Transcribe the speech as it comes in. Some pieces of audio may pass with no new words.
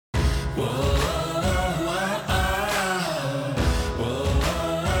You're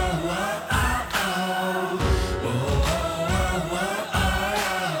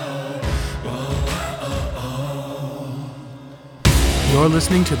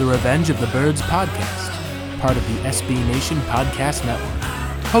listening to the Revenge of the Birds podcast, part of the SB Nation Podcast Network,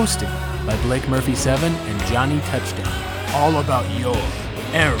 hosted by Blake Murphy-7 and Johnny Touchdown, all about your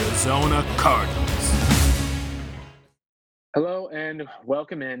Arizona Cardinals. Hello and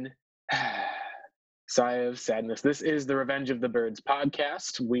welcome in. Sigh of sadness. This is the Revenge of the Birds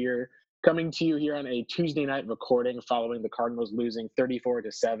podcast. We're coming to you here on a Tuesday night recording following the Cardinals losing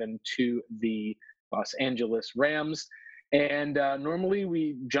 34-7 to the Los Angeles Rams. And normally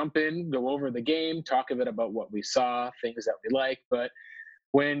we jump in, go over the game, talk a bit about what we saw, things that we like. But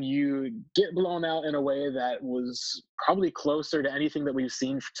when you get blown out in a way that was probably closer to anything that we've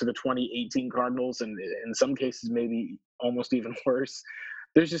seen to the 2018 Cardinals, and in some cases maybe almost even worse,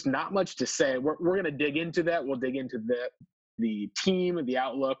 there's just not much to say. We're going to dig into that. We'll dig into the team, the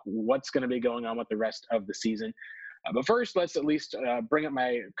outlook, what's going to be going on with the rest of the season. But first, let's at least bring up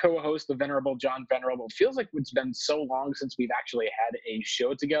my co-host, the venerable John Venerable. It feels like it's been so long since we've actually had a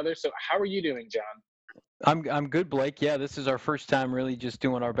show together. So how are you doing, John? I'm good, Blake. Yeah, this is our first time really just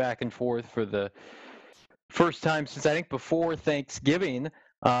doing our back and forth for the first time since I think before Thanksgiving.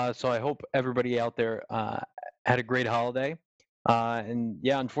 So I hope everybody out there had a great holiday. And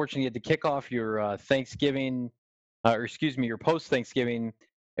yeah, unfortunately, you had to kick off your Thanksgiving, your post-Thanksgiving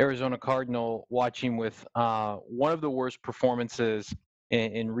Arizona Cardinal watching with one of the worst performances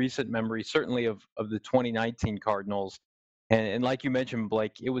in recent memory, certainly of the 2019 Cardinals. And like you mentioned,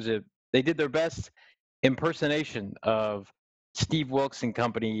 Blake, they did their best impersonation of Steve Wilkes and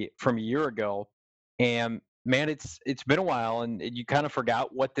company from a year ago. And man, it's been a while, and you kind of forgot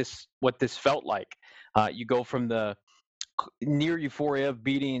what this felt like. You go from the near euphoria of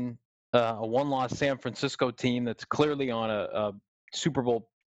beating a one-loss San Francisco team that's clearly on a Super Bowl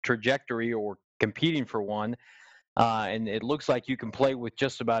trajectory or competing for one, and it looks like you can play with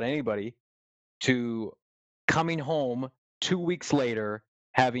just about anybody, to coming home 2 weeks later,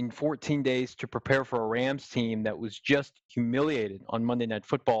 having 14 days to prepare for a Rams team that was just humiliated on Monday Night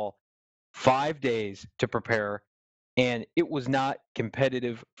Football, 5 days to prepare, and it was not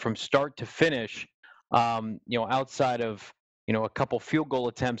competitive from start to finish. Outside of a couple field goal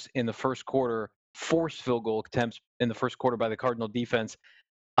attempts in the first quarter, forced field goal attempts in the first quarter by the Cardinal defense,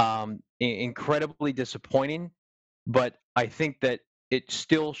 incredibly disappointing. But I think that it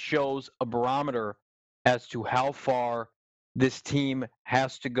still shows a barometer as to how far this team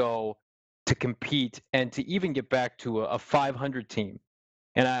has to go to compete and to even get back to a 500 team.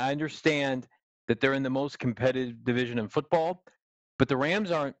 And I understand that they're in the most competitive division in football, but the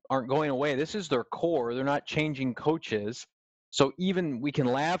Rams aren't going away. This is their core. They're not changing coaches. So even we can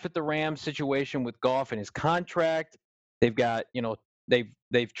laugh at the Rams situation with Goff and his contract. They've got,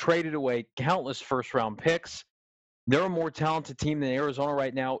 they've traded away countless first-round picks. They're a more talented team than Arizona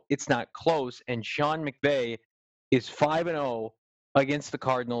right now. It's not close. And Sean McVay is 5-0 against the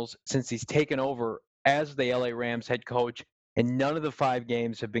Cardinals since he's taken over as the LA Rams head coach, and none of the 5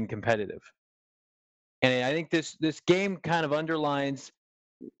 games have been competitive. And I think this game kind of underlines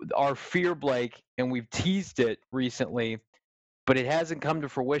our fear, Blake, and we've teased it recently, but it hasn't come to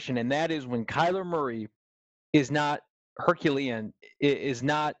fruition, and that is when Kyler Murray is not Herculean, is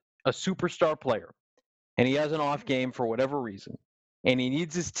not a superstar player, and he has an off game for whatever reason, and he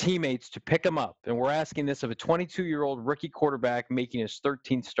needs his teammates to pick him up. And we're asking this of a 22-year-old rookie quarterback making his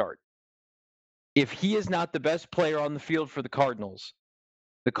 13th start. If he is not the best player on the field for the Cardinals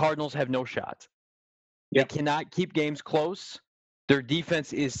have no shot. Yep. They cannot keep games close. Their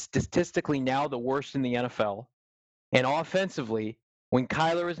defense is statistically now the worst in the NFL. And offensively, when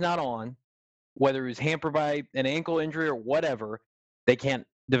Kyler is not on, whether he's hampered by an ankle injury or whatever, they can't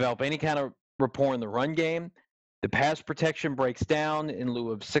develop any kind of rapport in the run game. The pass protection breaks down in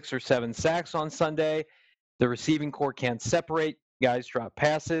lieu of 6 or 7 sacks on Sunday. The receiving core can't separate. Guys drop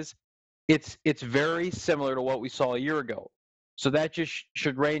passes. It's very similar to what we saw a year ago. So that just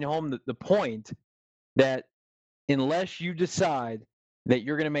should rein home the point that unless you decide that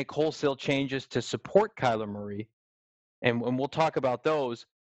you're going to make wholesale changes to support Kyler Murray, and we'll talk about those,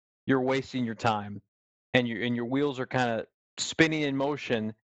 you're wasting your time, and your wheels are kind of spinning in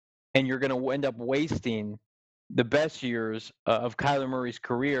motion, and you're going to end up wasting the best years of Kyler Murray's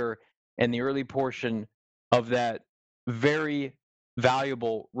career and the early portion of that very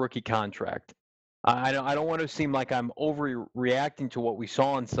valuable rookie contract. I don't want to seem like I'm overreacting to what we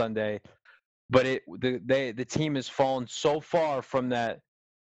saw on Sunday, but the team has fallen so far from that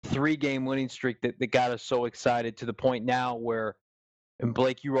 3-game winning streak that got us so excited, to the point now where and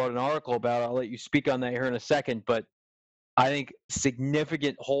Blake, you wrote an article about it. I'll let you speak on that here in a second, but I think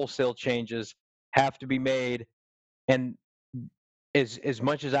significant wholesale changes have to be made. And as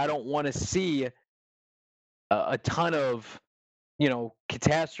much as I don't want to see a ton of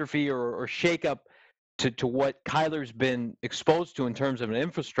catastrophe or shakeup to what Kyler's been exposed to in terms of an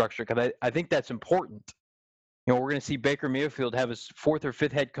infrastructure, because I think that's important. We're going to see Baker Mayfield have his fourth or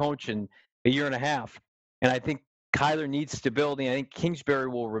fifth head coach in a year and a half, and I think Kyler needs stability. I think Kingsbury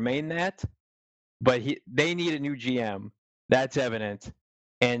will remain that, but they need a new GM. That's evident,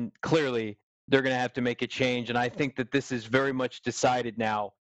 and clearly they're going to have to make a change. And I think that this is very much decided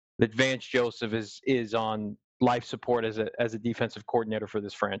now that Vance Joseph is on life support as a defensive coordinator for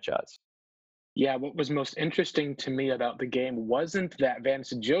this franchise. Yeah, what was most interesting to me about the game wasn't that Vance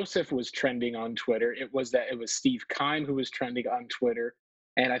Joseph was trending on Twitter. It was that it was Steve Keim who was trending on Twitter.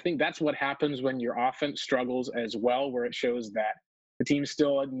 And I think that's what happens when your offense struggles as well, where it shows that the team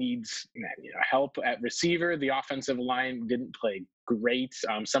still needs help at receiver. The offensive line didn't play great.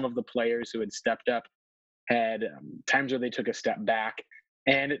 Some of the players who had stepped up had times where they took a step back.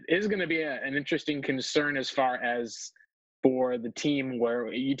 And it is going to be an interesting concern as far as for the team,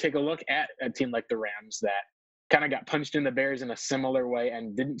 where you take a look at a team like the Rams that kind of got punched in the Bears in a similar way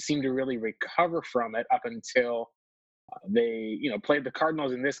and didn't seem to really recover from it up until they played the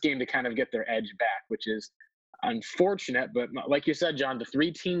Cardinals in this game to kind of get their edge back, which is unfortunate. But like you said, John, the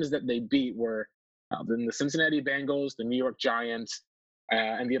three teams that they beat were the Cincinnati Bengals, the New York Giants,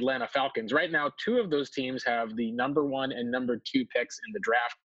 and the Atlanta Falcons. Right now, two of those teams have the number 1 and number 2 picks in the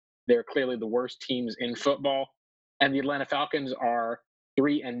draft. They're clearly the worst teams in football. And the Atlanta Falcons are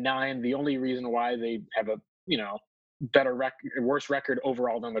 3-9. The only reason why they have a worse record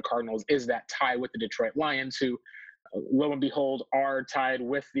overall than the Cardinals is that tie with the Detroit Lions, who, lo and behold, are tied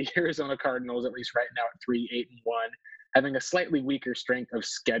with the Arizona Cardinals, at least right now at 3-8-1, having a slightly weaker strength of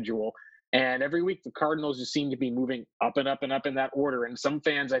schedule. And every week the Cardinals just seem to be moving up and up and up in that order. And some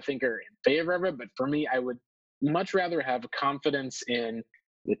fans, I think, are in favor of it. But for me, I would much rather have confidence in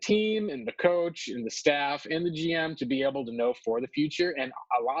the team and the coach and the staff and the GM to be able to know for the future. And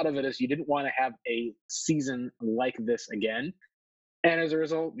a lot of it is you didn't want to have a season like this again. And as a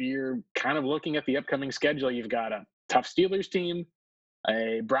result, you're kind of looking at the upcoming schedule. You've got a tough Steelers team,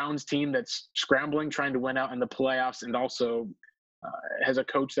 a Browns team that's scrambling, trying to win out in the playoffs, and also has a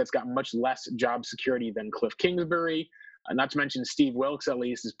coach that's got much less job security than Cliff Kingsbury. Not to mention Steve Wilkes, at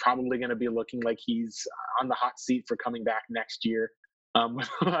least, is probably going to be looking like he's on the hot seat for coming back next year. With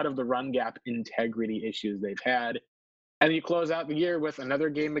a lot of the run gap integrity issues they've had. And you close out the year with another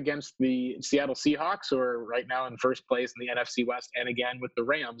game against the Seattle Seahawks, who are right now in first place in the NFC West, and again with the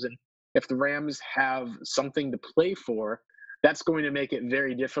Rams. And if the Rams have something to play for, that's going to make it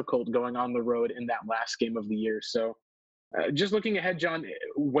very difficult going on the road in that last game of the year. So just looking ahead, John,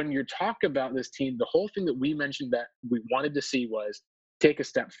 when you talk about this team, the whole thing that we mentioned that we wanted to see was take a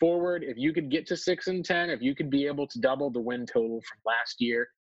step forward. If you could get to 6-10, if you could be able to double the win total from last year,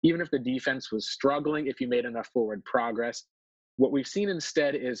 even if the defense was struggling, if you made enough forward progress. What we've seen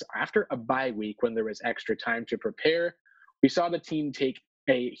instead is after a bye week, when there was extra time to prepare, we saw the team take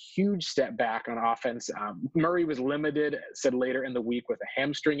a huge step back on offense. Murray was limited, said later in the week, with a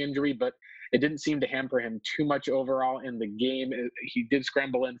hamstring injury, but it didn't seem to hamper him too much overall in the game. He did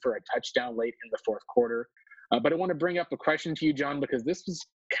scramble in for a touchdown late in the fourth quarter. But I want to bring up a question to you, John, because this was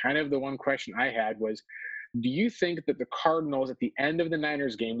kind of the one question I had was, do you think that the Cardinals at the end of the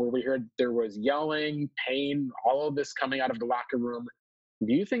Niners game, where we heard there was yelling, pain, all of this coming out of the locker room,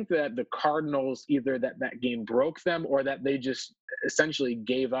 do you think that the Cardinals, either that game broke them or that they just essentially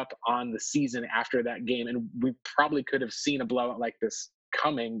gave up on the season after that game? And we probably could have seen a blowout like this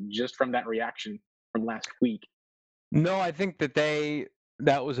coming just from that reaction from last week. No, I think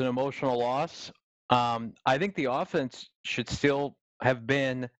that was an emotional loss. I think the offense should still have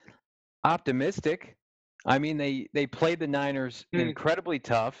been optimistic. I mean, they played the Niners incredibly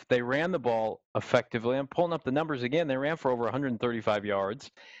tough. They ran the ball effectively. I'm pulling up the numbers again. They ran for over 135 yards.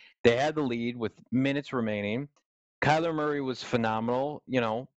 They had the lead with minutes remaining. Kyler Murray was phenomenal.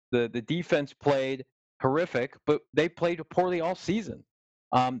 The defense played horrific, but they played poorly all season.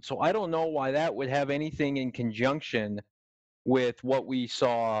 So I don't know why that would have anything in conjunction with what we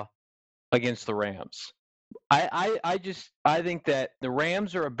saw against the Rams. I think that the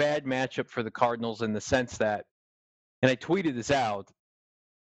Rams are a bad matchup for the Cardinals in the sense that, and I tweeted this out,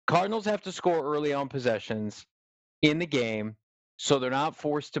 Cardinals have to score early on possessions in the game so they're not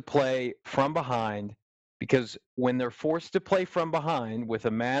forced to play from behind, because when they're forced to play from behind with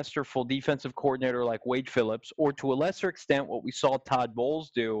a masterful defensive coordinator like Wade Phillips, or to a lesser extent what we saw Todd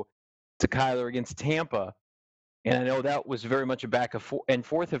Bowles do to Kyler against Tampa, and I know that was very much a back and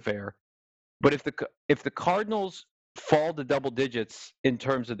forth affair. But if the Cardinals fall to double digits in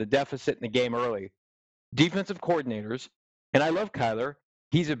terms of the deficit in the game early, defensive coordinators, and I love Kyler.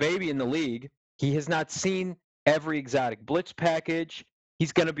 He's a baby in the league. He has not seen every exotic blitz package.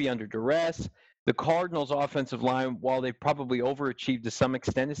 He's going to be under duress. The Cardinals' offensive line, while they probably overachieved to some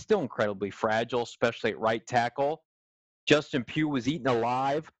extent, is still incredibly fragile, especially at right tackle. Justin Pugh was eaten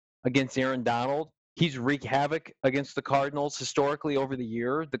alive against Aaron Donald. He's wreaked havoc against the Cardinals historically over the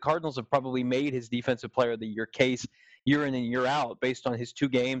year. The Cardinals have probably made his Defensive Player of the Year case year in and year out based on his 2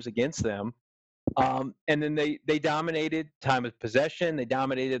 games against them. And then they dominated time of possession. They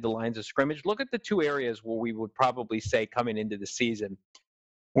dominated the lines of scrimmage. Look at the 2 areas where we would probably say coming into the season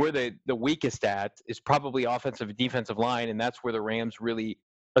where the weakest at is probably offensive and defensive line, and that's where the Rams really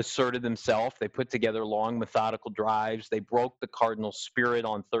asserted themselves. They put together long, methodical drives. They broke the Cardinals' spirit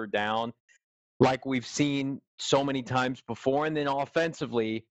on third down, like we've seen so many times before. And then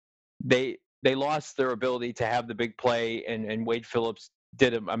offensively, they lost their ability to have the big play, and Wade Phillips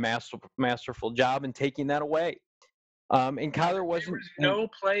did a masterful job in taking that away. And Kyler wasn't. No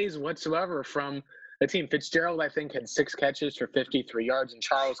plays whatsoever from the team. Fitzgerald, I think, had 6 catches for 53 yards, and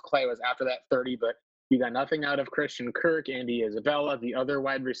Charles Clay was after that 30, but you got nothing out of Christian Kirk, Andy Isabella, the other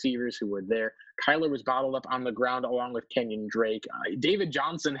wide receivers who were there. Kyler was bottled up on the ground along with Kenyon Drake. David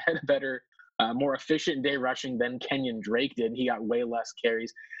Johnson had a better, more efficient day rushing than Kenyon Drake did. He got way less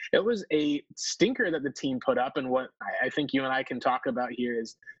carries. It was a stinker that the team put up, and what I think you and I can talk about here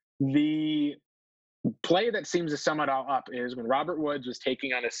is the play that seems to sum it all up is when Robert Woods was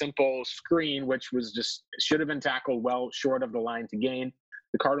taking on a simple screen, which was just should have been tackled well short of the line to gain.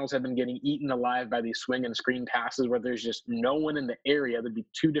 The Cardinals have been getting eaten alive by these swing and screen passes where there's just no one in the area. There'd be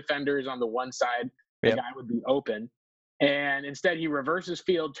 2 defenders on the one side. The guy would be open. And instead he reverses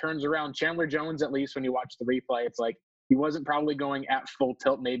field, turns around. Chandler Jones, at least when you watch the replay, it's like he wasn't probably going at full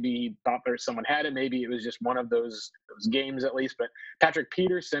tilt. Maybe he thought someone had it. Maybe it was just one of those games at least. But Patrick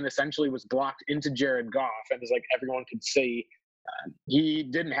Peterson essentially was blocked into Jared Goff. And it's like everyone could see he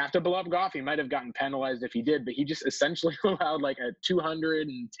didn't have to blow up Goff. He might have gotten penalized if he did. But he just essentially allowed like a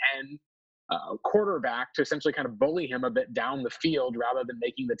 210 quarterback to essentially kind of bully him a bit down the field rather than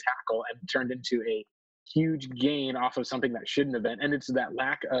making the tackle, and turned into a huge gain off of something that shouldn't have been. And it's that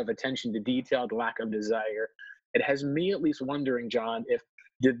lack of attention to detail, the lack of desire. It has me at least wondering, John, if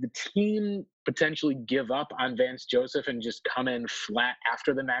did the team potentially give up on Vance Joseph and just come in flat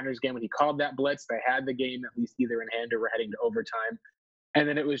after the Niners game when he called that blitz? They had the game at least either in hand or were heading to overtime. And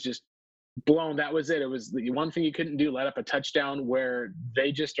then it was just blown. That was it. It was the one thing you couldn't do, let up a touchdown, where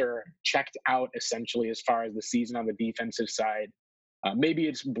they just are checked out essentially as far as the season on the defensive side. Maybe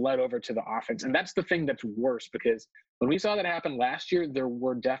it's bled over to the offense. And that's the thing that's worse, because when we saw that happen last year, there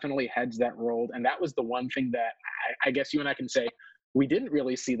were definitely heads that rolled. And that was the one thing that I guess you and I can say we didn't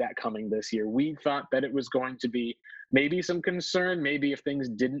really see that coming this year. We thought that it was going to be maybe some concern. Maybe if things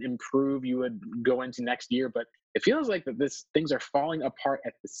didn't improve, you would go into next year. But it feels like that things are falling apart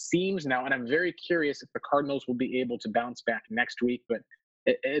at the seams now. And I'm very curious if the Cardinals will be able to bounce back next week. But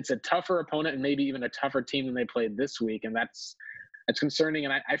it's a tougher opponent and maybe even a tougher team than they played this week. And that's concerning.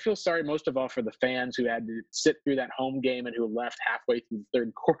 And I feel sorry most of all for the fans who had to sit through that home game and who left halfway through the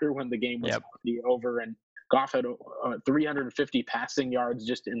third quarter when the game was already over, and Goff had 350 passing yards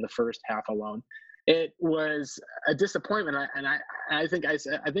just in the first half alone. It was a disappointment. I think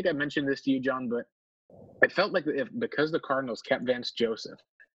I mentioned this to you, John, but it felt like because the Cardinals kept Vance Joseph,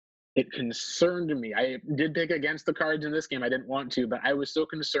 it concerned me. I did pick against the Cards in this game. I didn't want to, but I was so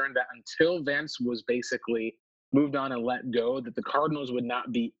concerned that until Vance was basically moved on and let go, that the Cardinals would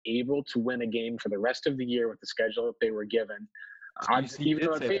not be able to win a game for the rest of the year with the schedule that they were given.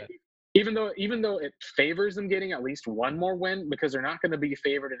 Even though it favors them getting at least one more win, because they're not going to be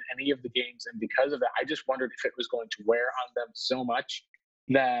favored in any of the games. And because of that, I just wondered if it was going to wear on them so much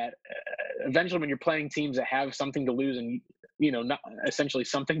that eventually when you're playing teams that have something to lose and, not essentially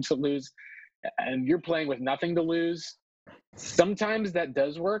something to lose, and you're playing with nothing to lose, sometimes that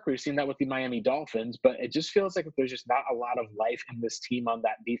does work. We've seen that with the Miami Dolphins, but it just feels like there's just not a lot of life in this team on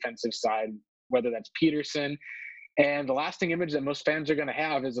that defensive side, whether that's Peterson. And the lasting image that most fans are going to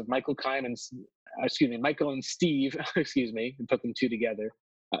have is of Michael and Steve, and put them 2 together,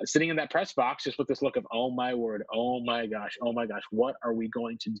 sitting in that press box just with this look of, oh my word, oh my gosh, what are we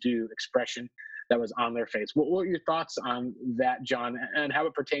going to do expression that was on their face. What were your thoughts on that, John, and how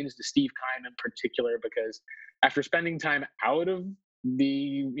it pertains to Steve Keim in particular? Because after spending time out of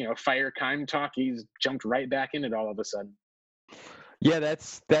the fire Keim talk, he's jumped right back in it all of a sudden. Yeah,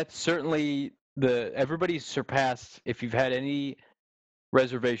 that's certainly everybody's surpassed. If you've had any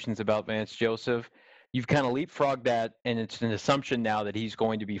reservations about Vance Joseph, you've kind of leapfrogged that, and it's an assumption now that he's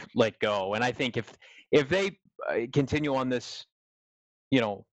going to be let go. And I think if they continue on this,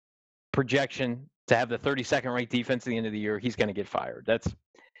 projection to have the 32nd ranked defense at the end of the year, he's going to get fired.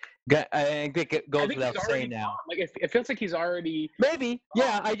 I think it goes without saying now. Like it feels like he's already maybe.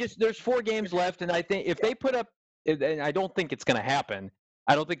 Yeah, there's 4 games left, and I think if they put up, and I don't think it's going to happen.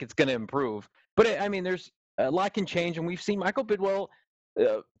 I don't think it's going to improve. But there's a lot can change, and we've seen Michael Bidwell.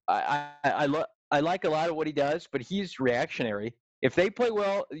 I like a lot of what he does, but he's reactionary. If they play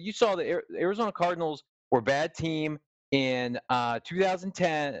well, you saw the Arizona Cardinals were a bad team in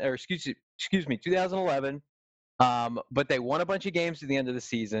 2010, or excuse me, 2011. But they won a bunch of games at the end of the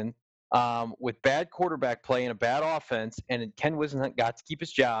season with bad quarterback play and a bad offense, and Ken Whisenhunt got to keep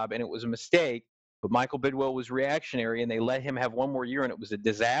his job, and it was a mistake. But Michael Bidwell was reactionary, and they let him have one more year, and it was a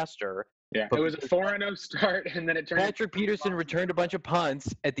disaster. Yeah, it was a 4-0 start, and then it turned. Patrick Peterson returned a bunch of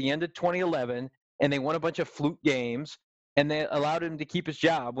punts at the end of 2011, and they won a bunch of fluke games, and they allowed him to keep his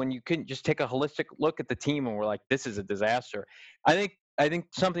job when you couldn't just take a holistic look at the team and we're like, this is a disaster. I think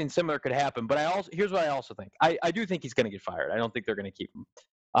something similar could happen, but here's what I also think. I do think he's going to get fired. I don't think they're going to keep him.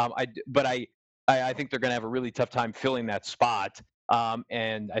 But I think they're going to have a really tough time filling that spot.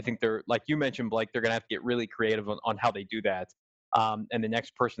 And I think they're, like you mentioned, Blake, they're going to have to get really creative on how they do that. And the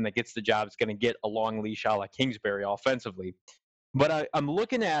next person that gets the job is going to get a long leash a la Kingsbury offensively. But I'm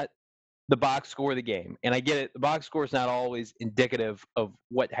looking at the box score of the game, and I get it. The box score is not always indicative of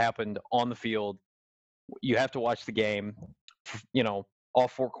what happened on the field. You have to watch the game, all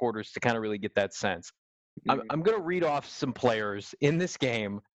 4 quarters to kind of really get that sense. Mm-hmm. I'm going to read off some players in this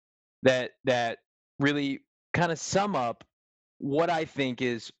game that really kind of sum up what I think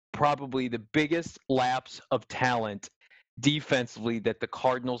is probably the biggest lapse of talent defensively that the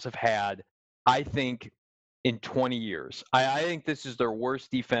Cardinals have had, I think, in 20 years. I think this is their worst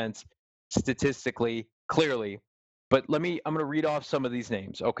defense statistically, clearly. But I'm going to read off some of these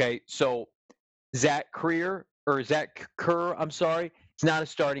names, okay? So Zach Kerr, I'm sorry, he's not a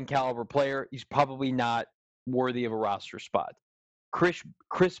starting caliber player. He's probably not worthy of a roster spot. Chris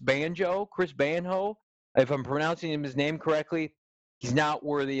Banjo, if I'm pronouncing his name correctly, he's not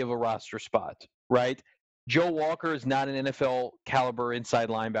worthy of a roster spot, right? Joe Walker is not an NFL caliber inside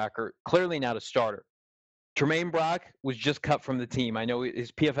linebacker, clearly not a starter. Tremaine Brock was just cut from the team. I know his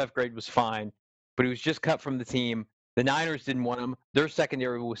PFF grade was fine, but he was just cut from the team. The Niners didn't want him. Their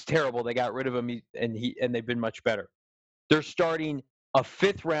secondary was terrible. They got rid of him, and they've been much better. They're starting a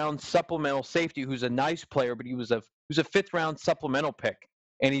 5th-round supplemental safety who's a nice player, but he was a 5th-round supplemental pick,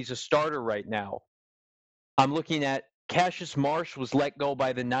 and he's a starter right now. I'm looking at Cassius Marsh was let go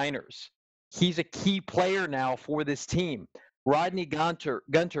by the Niners. He's a key player now for this team. Rodney Gunter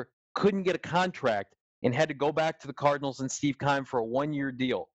couldn't get a contract and had to go back to the Cardinals and Steve Keim for a 1-year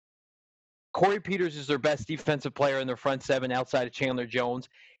deal. Corey Peters is their best defensive player in their front 7 outside of Chandler Jones.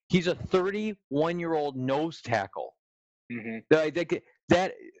 He's a 31-year-old nose tackle. Mm-hmm.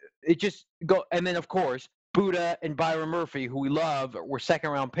 And then, of course, Buddha and Byron Murphy, who we love, were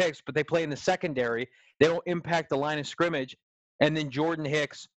 2nd-round picks, but they play in the secondary. They don't impact the line of scrimmage. And then Jordan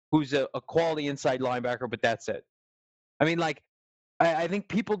Hicks, who's a quality inside linebacker, but that's it. I think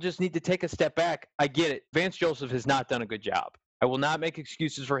people just need to take a step back. I get it. Vance Joseph has not done a good job. I will not make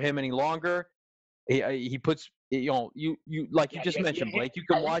excuses for him any longer. He puts, you just mentioned, Blake. You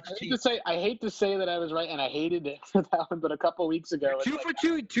can watch. I hate to say that I was right, and I hated it that one, but a couple weeks ago, 2 for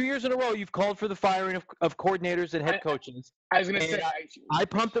 2 years in a row, you've called for the firing of coordinators and head coaches. I was going to say, I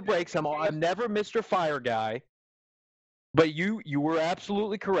pumped the brakes. I'm never Mr. Fire guy, but you were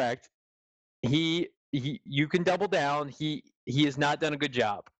absolutely correct. You can double down. He has not done a good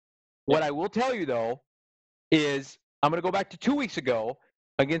job. What I will tell you, though, is I'm going to go back to 2 weeks ago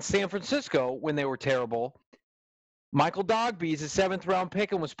against San Francisco when they were terrible. Michael Dogby is a 7th-round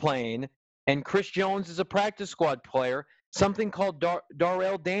pick and was playing, and Chris Jones is a practice squad player. Something called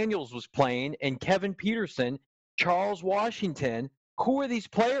Darrell Daniels was playing, and Kevin Peterson, Charles Washington. Who are these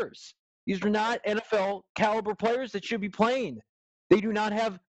players? These are not NFL caliber players that should be playing. They do not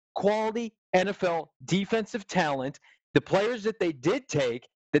have quality NFL defensive talent. The players that they did take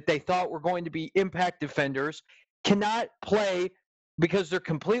that they thought were going to be impact defenders cannot play because they're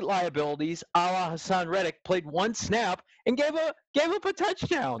complete liabilities. A la Hassan Reddick played 1 snap and gave up a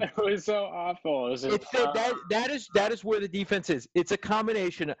touchdown. It was so awful. That is where the defense is. It's a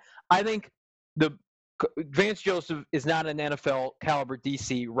combination. I think the Vance Joseph is not an NFL caliber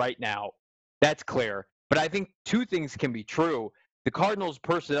DC right now. That's clear. But I think 2 things can be true. The Cardinals'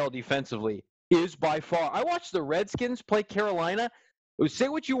 personnel defensively is by far. I watched the Redskins play Carolina. Say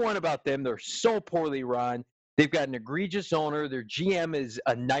what you want about them. They're so poorly run. They've got an egregious owner. Their GM is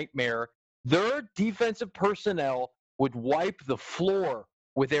a nightmare. Their defensive personnel would wipe the floor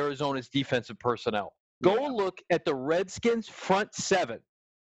with Arizona's defensive personnel. Go look at the Redskins' front seven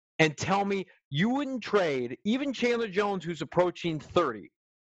and tell me you wouldn't trade even Chandler Jones, who's approaching 30.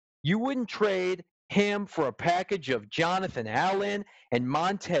 You wouldn't trade him for a package of Jonathan Allen and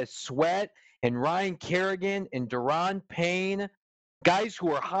Montez Sweat and Ryan Kerrigan and Deron Payne, guys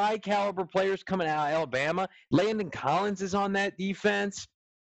who are high caliber players coming out of Alabama. Landon Collins is on that defense.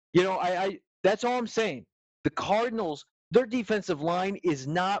 I that's all I'm saying. The Cardinals, their defensive line is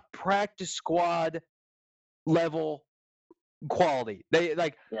not practice squad level quality.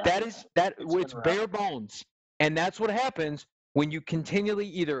 It's bare bones. And that's what happens when you continually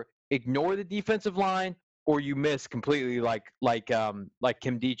either ignore the defensive line or you miss completely like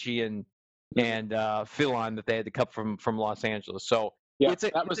Nkemdiche and Philon that they had to cut from Los Angeles. So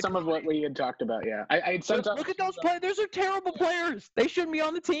that was some of what we had talked about. Yeah, I had sent look at those players. Those are terrible players. They shouldn't be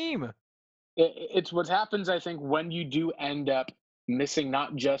on the team. It's what happens, I think, when you do end up missing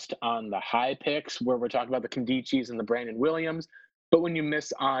not just on the high picks where we're talking about the Nkemdiches and the Brandon Williams, but when you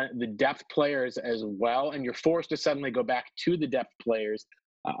miss on the depth players as well, and you're forced to suddenly go back to the depth players.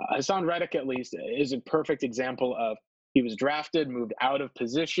 Hassan Reddick, at least, is a perfect example of he was drafted, moved out of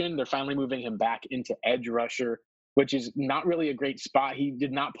position. They're finally moving him back into edge rusher, which is not really a great spot. He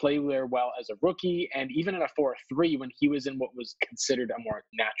did not play there well as a rookie, and even in a 4-3 when he was in what was considered a more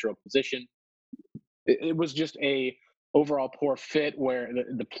natural position. It was just a overall poor fit where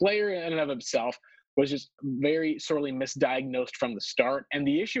the player in and of himself was just very sorely misdiagnosed from the start. And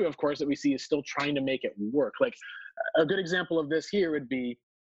the issue, of course, that we see is still trying to make it work. Like a good example of this here would be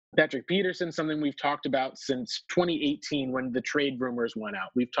Patrick Peterson, something we've talked about since 2018 when the trade rumors went out.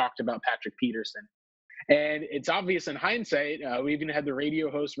 We've talked about Patrick Peterson. And it's obvious in hindsight, we even had the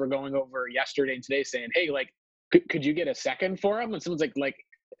radio hosts were going over yesterday and today saying, hey, like, could you get a second for him? And someone's like,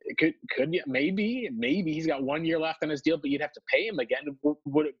 could you? Maybe he's got 1 year left on his deal, but you'd have to pay him again.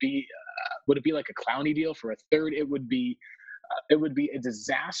 Would it be like a Clowney deal for a third? It would be a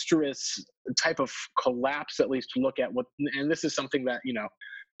disastrous type of collapse, at least to look at what. And this is something that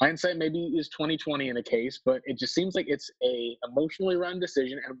hindsight maybe is 2020 in a case, but it just seems like it's a emotionally run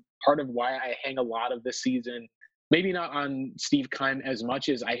decision, and part of why I hang a lot of this season, maybe not on Steve Keim as much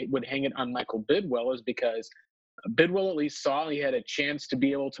as I would hang it on Michael Bidwell, is because Bidwell at least saw he had a chance to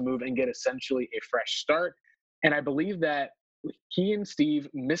be able to move and get essentially a fresh start. And I believe that he and Steve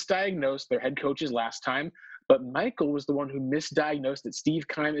misdiagnosed their head coaches last time, but Michael was the one who misdiagnosed that Steve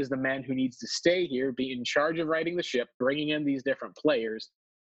Keim is the man who needs to stay here, be in charge of righting the ship, bringing in these different players.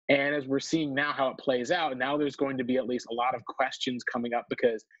 And as we're seeing now how it plays out, now there's going to be at least a lot of questions coming up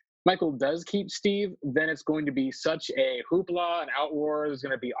because Michael does keep Steve, then it's going to be such a hoopla and outroar. There's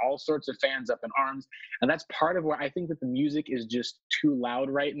going to be all sorts of fans up in arms. And that's part of why I think that the music is just too loud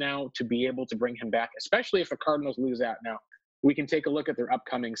right now to be able to bring him back, especially if the Cardinals lose out. Now, we can take a look at their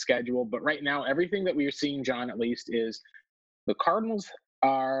upcoming schedule. But right now, everything that we are seeing, John, at least, is the Cardinals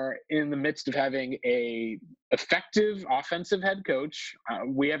are in the midst of having a effective offensive head coach.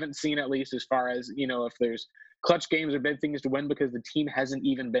 We haven't seen, at least as far as, if there's clutch games or big things to win, because the team hasn't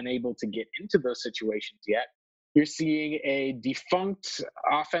even been able to get into those situations yet. You're seeing a defunct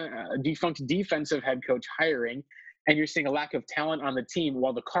defensive head coach hiring, and you're seeing a lack of talent on the team,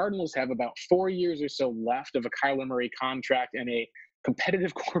 while the Cardinals have about 4 years or so left of a Kyler Murray contract and a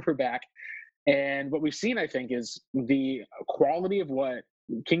competitive quarterback. And what we've seen, I think, is the quality of what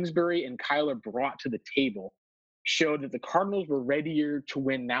Kingsbury and Kyler brought to the table showed that the Cardinals were readier to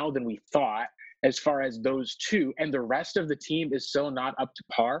win now than we thought, as far as those two, and the rest of the team is so not up to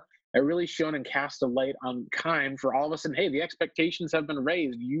par. It really shone and cast a light on Keim for all of us. And hey, the expectations have been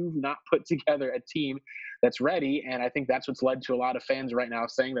raised. You've not put together a team that's ready. And I think that's what's led to a lot of fans right now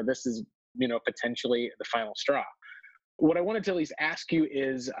saying that this is, potentially the final straw. What I wanted to at least ask you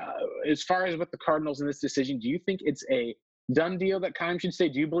is, as far as with the Cardinals in this decision, do you think it's a done deal that Keim should stay?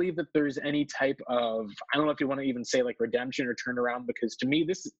 Do you believe that there's any type of, I don't know if you want to even say like redemption or turnaround, because to me,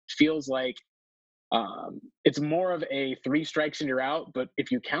 this feels like it's more of a 3 strikes and you're out. But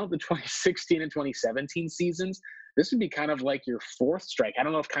if you count the 2016 and 2017 seasons, this would be kind of like your 4th strike. I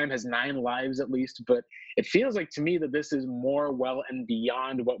don't know if Keim has 9 lives at least, but it feels like to me that this is more well and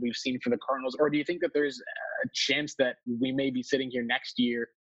beyond what we've seen for the Cardinals. Or do you think that there's a chance that we may be sitting here next year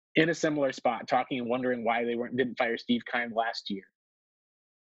in a similar spot talking and wondering why they didn't fire Steve Keim last year?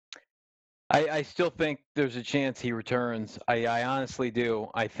 I still think there's a chance he returns. I honestly do.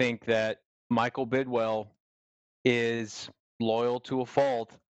 I think that Michael Bidwell is loyal to a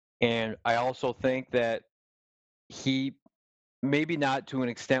fault. And I also think that he, maybe not to an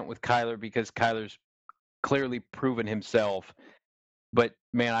extent with Kyler, because Kyler's clearly proven himself. But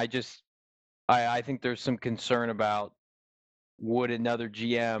man, I think there's some concern about would another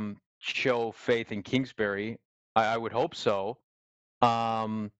GM show faith in Kingsbury. I would hope so.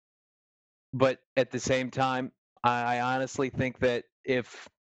 Um, but at the same time, I honestly think that if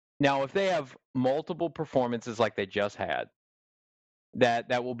they have multiple performances like they just had,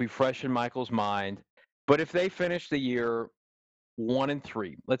 that will be fresh in Michael's mind. But if they finish the year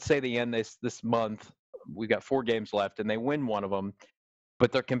 1-3, let's say they end this month, we got 4 games left, and they win one of them,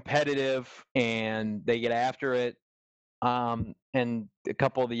 but they're competitive and they get after it. And a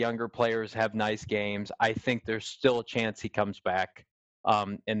couple of the younger players have nice games. I think there's still a chance he comes back.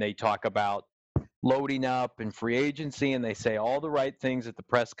 And they talk about loading up and free agency, and they say all the right things at the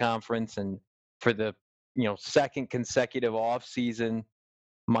press conference. And for the second consecutive off season,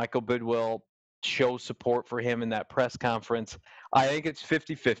 Michael Bidwill shows support for him in that press conference. I think it's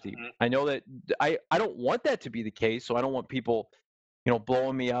 50-50. I know that I don't want that to be the case, so I don't want people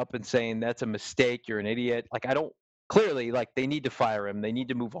blowing me up and saying that's a mistake, you're an idiot. Like I don't clearly like they need to fire him, they need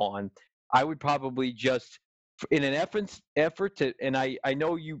to move on. I would probably just in an effort to, and I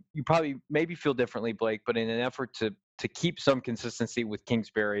know you probably maybe feel differently, Blake, but in an effort to keep some consistency with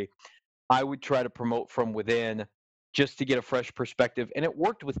Kingsbury, I would try to promote from within just to get a fresh perspective. And it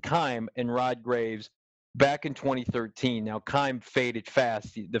worked with Keim and Rod Graves back in 2013. Now, Keim faded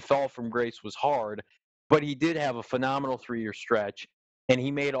fast. The fall from grace was hard, but he did have a phenomenal 3-year stretch, and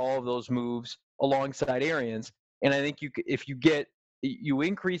he made all of those moves alongside Arians. And I think if you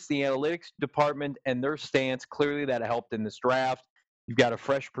increase the analytics department and their stance, clearly that helped in this draft. You've got a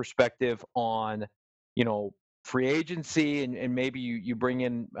fresh perspective on, free agency, and maybe you bring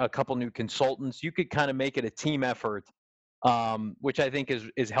in a couple new consultants. You could kind of make it a team effort, which I think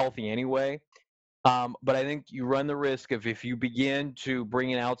is healthy anyway. But I think you run the risk of if you begin to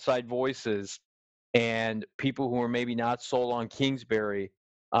bring in outside voices and people who are maybe not sold on Kingsbury,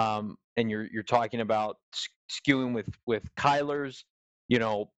 and you're talking about skewing with Kyler's,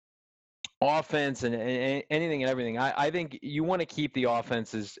 offense and anything and everything. I think you want to keep the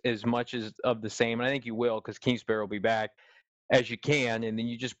offense as much as of the same, and I think you will because Kingsbury will be back as you can, and then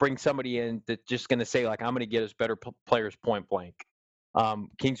you just bring somebody in that's just going to say like, I'm going to get us better players point blank.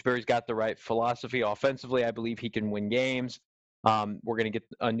 Kingsbury's got the right philosophy offensively. I believe he can win games. We're going to get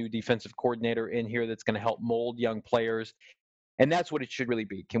a new defensive coordinator in here that's going to help mold young players, and that's what it should really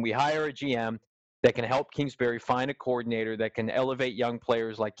be. Can we hire a GM that can help Kingsbury find a coordinator that can elevate young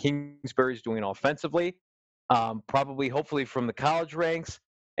players like Kingsbury's doing offensively, probably hopefully from the college ranks,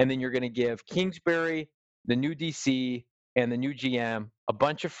 and then you're going to give Kingsbury, the new DC, and the new GM a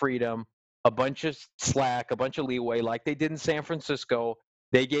bunch of freedom, a bunch of slack, a bunch of leeway like they did in San Francisco.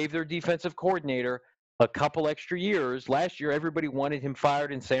 They gave their defensive coordinator a couple extra years. Last year, everybody wanted him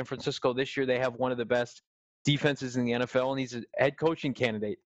fired in San Francisco. This year, they have one of the best defenses in the NFL, and he's a head coaching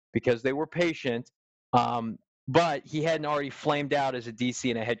candidate because they were patient, but he hadn't already flamed out as a DC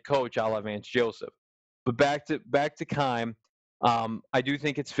and a head coach a la Vance Joseph. But back to Keim, I do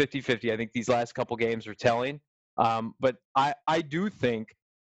think it's 50-50. I think these last couple games are telling. But I do think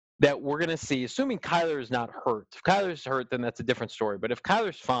that we're going to see, assuming Kyler is not hurt. If Kyler's hurt, then that's a different story. But if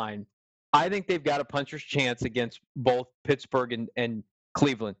Kyler's fine, I think they've got a puncher's chance against both Pittsburgh and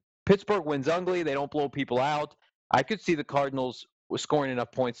Cleveland. Pittsburgh wins ugly. They don't blow people out. I could see the Cardinals scoring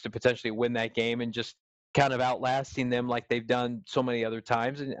enough points to potentially win that game and just kind of outlasting them like they've done so many other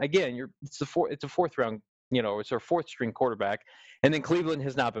times. And again, it's a fourth round, it's their fourth string quarterback. And then Cleveland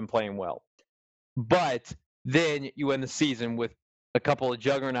has not been playing well. But then you end the season with a couple of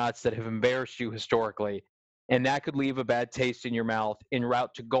juggernauts that have embarrassed you historically. And that could leave a bad taste in your mouth en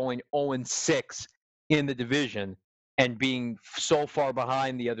route to going 0-6 in the division and being so far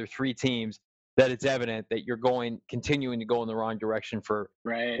behind the other 3 teams that it's evident that you're continuing to go in the wrong direction for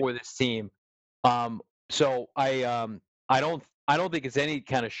this team. So I don't think it's any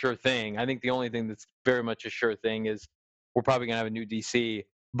kind of sure thing. I think the only thing that's very much a sure thing is we're probably gonna have a new DC.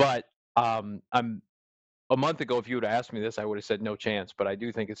 But I'm a month ago, if you would have asked me this, I would have said no chance. But I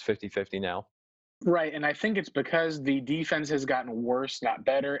do think it's 50-50 now. Right, and I think it's because the defense has gotten worse, not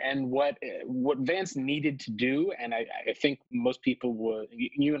better. And what Vance needed to do, and I think most people would,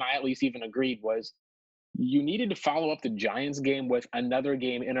 you and I at least even agreed, was you needed to follow up the Giants game with another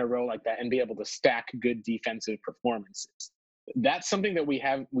game in a row like that and be able to stack good defensive performances. That's something that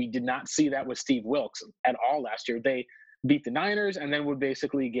we did not see that with Steve Wilks at all last year. They beat the Niners and then would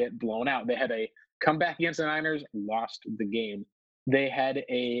basically get blown out. They had a comeback against the Niners, lost the game. They had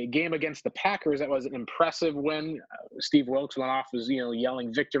a game against the Packers that was an impressive win. Steve Wilks went off, was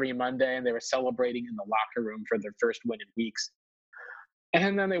yelling victory Monday, and they were celebrating in the locker room for their first win in weeks.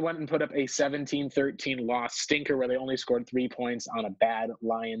 And then they went and put up a 17-13 loss stinker where they only scored 3 points on a bad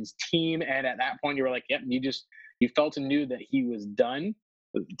Lions team. And at that point, you were like, yep, you felt and knew that he was done.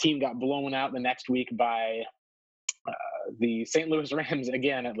 The team got blown out the next week by the St. Louis Rams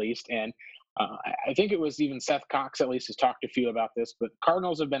again, at least. And I think it was even Seth Cox, at least, has talked a few about this, but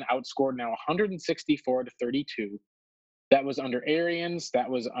Cardinals have been outscored now 164-32. That was under Arians. That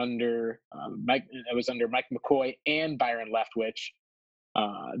was under Mike. That was under Mike McCoy and Byron Leftwich.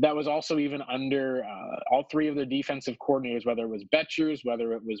 That was also even under all three of their defensive coordinators, whether it was Betchers,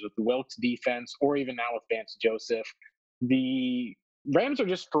 whether it was with the Wilkes defense, or even now with Vance Joseph. The Rams are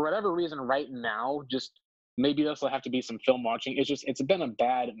just, for whatever reason, right now, just maybe this will have to be some film watching. It's been a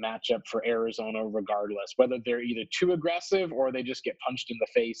bad matchup for Arizona, regardless, whether they're either too aggressive or they just get punched in the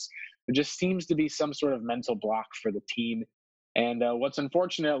face. There just seems to be some sort of mental block for the team. And what's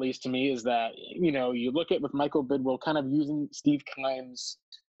unfortunate, at least to me, is that, you look at with Michael Bidwill kind of using Steve Keim's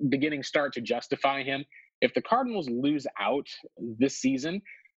beginning start to justify him. If the Cardinals lose out this season,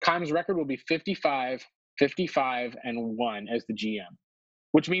 Keim's record will be 55-1 as the GM,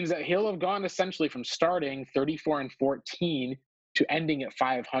 which means that he'll have gone essentially from starting 34-14 to ending at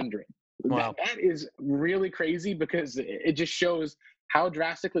 500. Wow. That is really crazy because it just shows how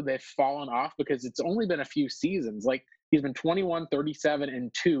drastically they've fallen off, because it's only been a few seasons. Like, he's been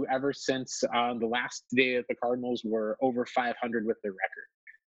 21-37-2 ever since the last day that the Cardinals were over 500 with their record.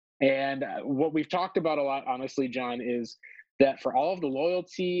 And what we've talked about a lot, honestly, John, is that for all of the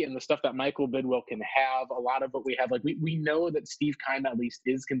loyalty and the stuff that Michael Bidwill can have, a lot of what we have, like we know that Steve Keim at least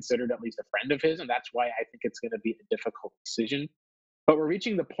is considered at least a friend of his, and that's why I think it's going to be a difficult decision. But we're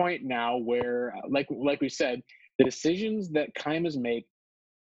reaching the point now where, like we said, the decisions that Keim has made,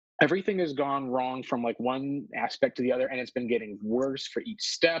 everything has gone wrong from like one aspect to the other, and it's been getting worse for each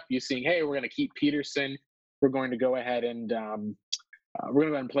step. You're seeing, hey, we're going to keep Peterson. We're going to go ahead and we're going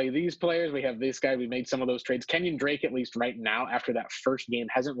to go and play these players. We have this guy. We made some of those trades. Kenyon Drake, at least right now, after that first game,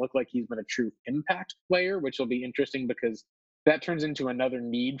 hasn't looked like he's been a true impact player, which will be interesting because that turns into another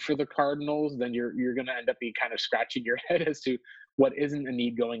need for the Cardinals. Then you're going to end up being kind of scratching your head as to what isn't a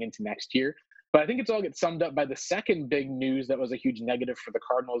need going into next year. But I think it's all gets summed up by the second big news that was a huge negative for the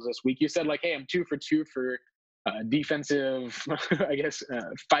Cardinals this week. You said, like, hey, I'm 2 for 2 for defensive, I guess,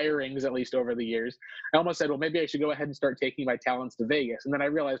 firings, at least over the years. I almost said, well, maybe I should go ahead and start taking my talents to Vegas. And then I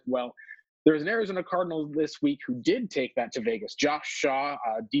realized, well, there was an Arizona Cardinals this week who did take that to Vegas. Josh Shaw,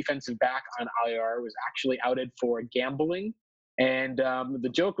 defensive back on IR, was actually outed for gambling. And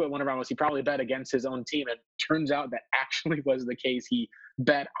the joke that went around was he probably bet against his own team. And it turns out that actually was the case. He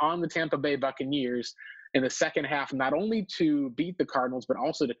bet on the Tampa Bay Buccaneers in the second half, not only to beat the Cardinals, but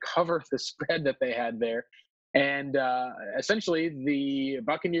also to cover the spread that they had there. And essentially, the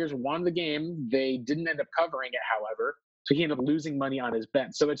Buccaneers won the game. They didn't end up covering it, however. So he ended up losing money on his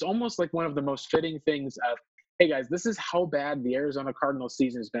bet. So it's almost like one of the most fitting things of, hey, guys, this is how bad the Arizona Cardinals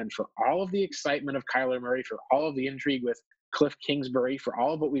season has been. For all of the excitement of Kyler Murray, for all of the intrigue with Cliff Kingsbury, for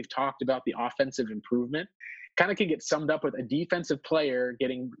all of what we've talked about, the offensive improvement, kind of can get summed up with a defensive player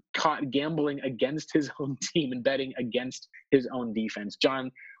getting caught gambling against his own team and betting against his own defense. John,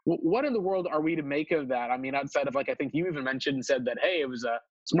 what in the world are we to make of that? I mean, outside of, like, I think you even mentioned and said that, hey, it was a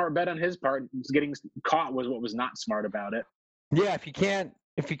smart bet on his part. Getting caught was what was not smart about it. Yeah, if you can't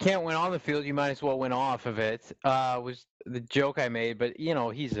win on the field, you might as well win off of it. Was the joke I made, but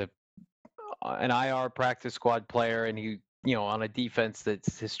he's an IR practice squad player, and he on a defense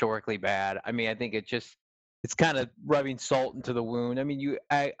that's historically bad. I mean, I think it's kind of rubbing salt into the wound. I mean,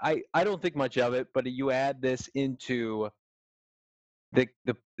 I don't think much of it, but you add this into the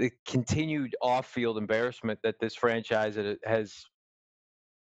continued off-field embarrassment that this franchise has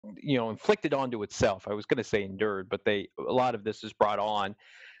inflicted onto itself. I was going to say endured, but a lot of this is brought on.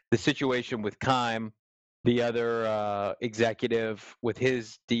 The situation with Keim, the other executive with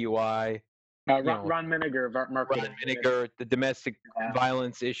his DUI, Ron Miniger, the domestic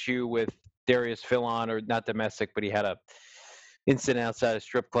violence issue with Darius Philon, or not domestic, but he had a incident outside a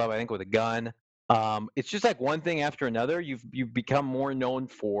strip club, I think, with a gun. It's just like one thing after another. You've become more known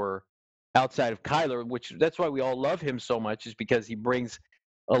for, outside of Kyler, which that's why we all love him so much, is because he brings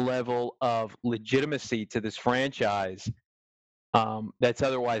a level of legitimacy to this franchise that's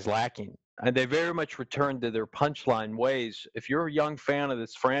otherwise lacking. And they very much returned to their punchline ways. If you're a young fan of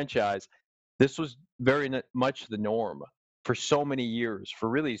this franchise, this was very much the norm for so many years, for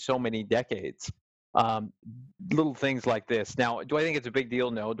really so many decades. Little things like this. Now, do I think it's a big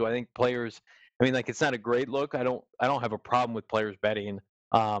deal? No. Do I think players? I mean, like, it's not a great look. I don't have a problem with players betting,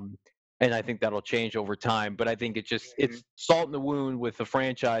 and I think that'll change over time. But I think it's salt in the wound with the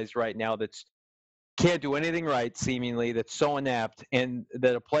franchise right now that's can't do anything right, seemingly, that's so inept, and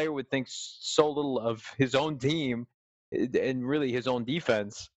that a player would think so little of his own team and really his own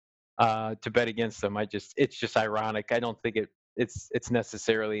defense to bet against them. It's just ironic. I don't think it's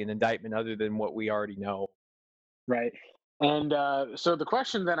necessarily an indictment other than what we already know. Right. And so the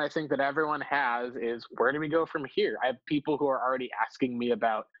question then I think that everyone has is, where do we go from here? I have people who are already asking me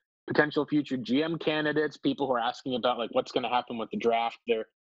about potential future GM candidates, people who are asking about like what's going to happen with the draft.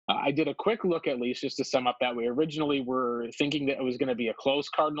 I did a quick look, at least just to sum up, that we originally were thinking that it was going to be a close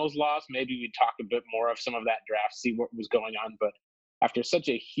Cardinals loss. Maybe we'd talk a bit more of some of that draft, see what was going on. But after such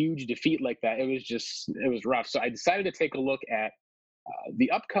a huge defeat like that, it was rough. So I decided to take a look at the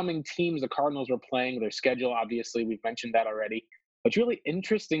upcoming teams the Cardinals were playing, their schedule. Obviously, we've mentioned that already. What's really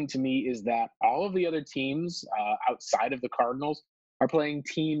interesting to me is that all of the other teams outside of the Cardinals are playing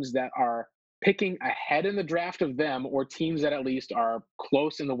teams that are picking ahead in the draft of them, or teams that at least are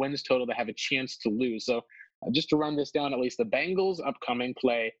close in the wins total that have a chance to lose. So just to run this down, at least the Bengals upcoming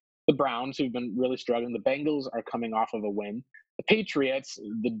play the Browns, who've been really struggling. The Bengals are coming off of a win. The Patriots,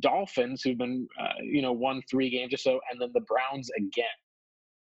 the Dolphins, who've been, won 3 games or so, and then the Browns again.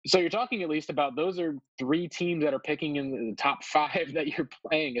 So you're talking at least about those are 3 teams that are picking in the top 5 that you're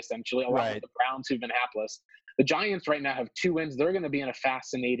playing, essentially, along with Right. the Browns, who've been hapless. The Giants right now have 2 wins. They're going to be in a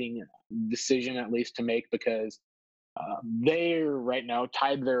fascinating decision, at least, to make, because they're right now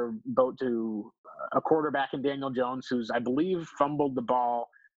tied their boat to a quarterback in Daniel Jones, who's, I believe, fumbled the ball.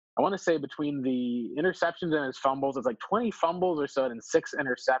 I want to say between the interceptions and his fumbles, it's like 20 fumbles or so and 6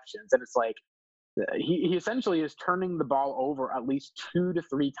 interceptions. And it's like, he essentially is turning the ball over at least 2 to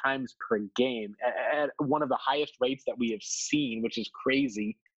 3 times per game at one of the highest rates that we have seen, which is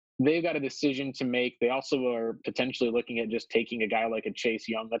crazy. They've got a decision to make. They also are potentially looking at just taking a guy like a Chase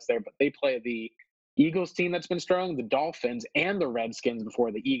Young that's there, but they play the Eagles team that's been strong, the Dolphins, and the Redskins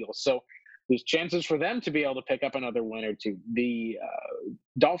before the Eagles. So there's chances for them to be able to pick up another win or two. The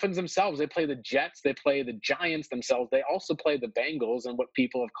Dolphins themselves, they play the Jets, they play the Giants themselves, they also play the Bengals and what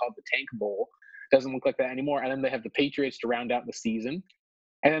people have called the Tank Bowl. Doesn't look like that anymore. And then they have the Patriots to round out the season.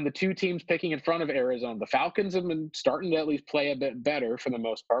 And then the 2 teams picking in front of Arizona. The Falcons have been starting to at least play a bit better for the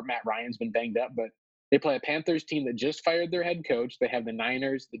most part. Matt Ryan's been banged up, but they play a Panthers team that just fired their head coach. They have the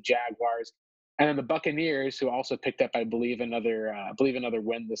Niners, the Jaguars, and then the Buccaneers, who also picked up, I believe, another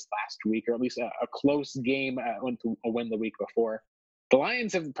win this last week, or at least a close game, went to a win the week before. The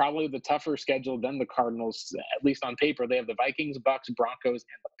Lions have probably the tougher schedule than the Cardinals, at least on paper. They have the Vikings, Bucks, Broncos,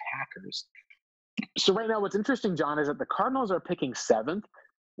 and the Packers. So right now, what's interesting, John, is that the Cardinals are picking 7th.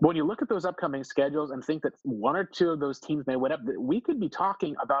 When you look at those upcoming schedules and think that 1 or 2 of those teams may win up, we could be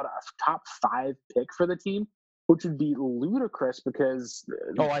talking about a top 5 pick for the team, which would be ludicrous because.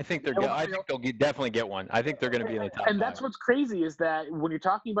 I think they'll definitely get one. I think they're going to be in the top 5. And that's what's crazy is that when you're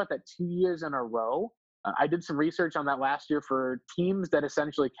talking about that 2 years in a row, I did some research on that last year for teams that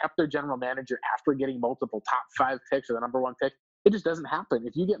essentially kept their general manager after getting multiple top 5 picks or the number 1 pick. It just doesn't happen.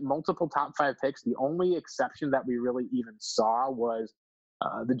 If you get multiple top 5 picks, the only exception that we really even saw was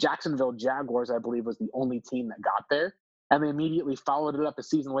the Jacksonville Jaguars, I believe, was the only team that got there. And they immediately followed it up a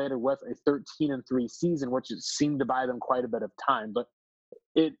season later with a 13-3 season, which seemed to buy them quite a bit of time. But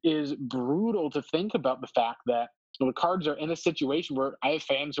it is brutal to think about the fact that the Cards are in a situation where I have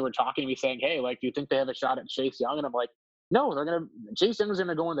fans who are talking to me saying, hey, like, do you think they have a shot at Chase Young? And I'm like, no, Chase Young is going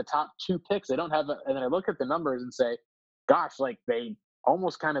to go in the top 2 picks. They don't have and then I look at the numbers and say, gosh, like they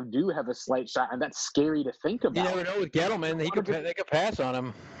almost kind of do have a slight shot, and that's scary to think about. You never know with Gettleman; they could pass on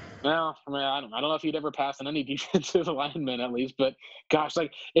him. Well, I mean, I don't know if he'd ever pass on any defensive lineman at least, but gosh,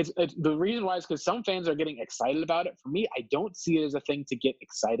 like it's the reason why is because some fans are getting excited about it. For me, I don't see it as a thing to get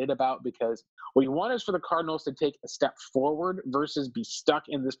excited about because what you want is for the Cardinals to take a step forward versus be stuck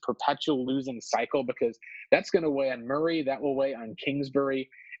in this perpetual losing cycle, because that's going to weigh on Murray, that will weigh on Kingsbury,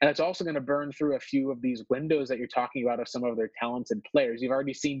 and it's also going to burn through a few of these windows that you're talking about of some of their talented players. You've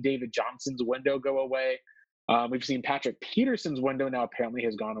already seen David Johnson's window go away. We've seen Patrick Peterson's window now apparently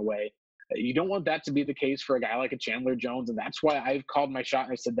has gone away. You don't want that to be the case for a guy like a Chandler Jones, and that's why I've called my shot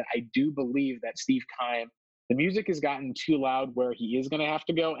and I said that I do believe that Steve Keim, the music has gotten too loud where he is going to have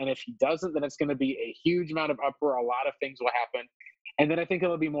to go, and if he doesn't, then it's going to be a huge amount of uproar. A lot of things will happen, and then I think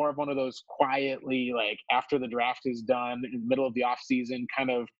it'll be more of one of those quietly, like after the draft is done, in the middle of the offseason,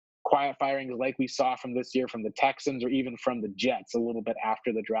 kind of quiet firings like we saw from this year from the Texans or even from the Jets a little bit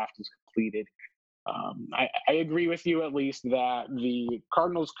after the draft is completed. I agree with you at least that the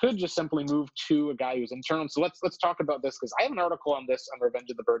Cardinals could just simply move to a guy who's internal. So let's talk about this because I have an article on this on Revenge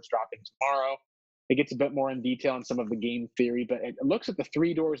of the Birds dropping tomorrow. It gets a bit more in detail on some of the game theory, but it looks at the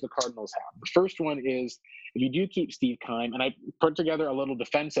 3 doors the Cardinals have. The first one is if you do keep Steve Keim, and I put together a little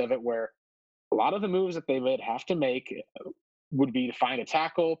defense of it where a lot of the moves that they would have to make would be to find a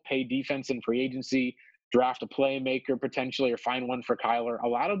tackle, pay defense in free agency, draft a playmaker potentially, or find one for Kyler. A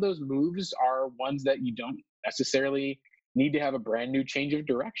lot of those moves are ones that you don't necessarily need to have a brand new change of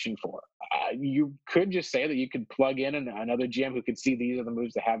direction for. You could just say that you could plug in another GM who could see these are the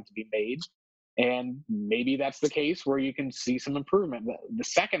moves that have to be made. And maybe that's the case where you can see some improvement. The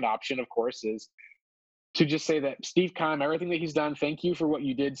second option, of course, is to just say that Steve Keim, everything that he's done, thank you for what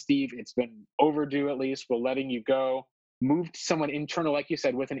you did, Steve. It's been overdue, at least. We're letting you go. Moved someone internal, like you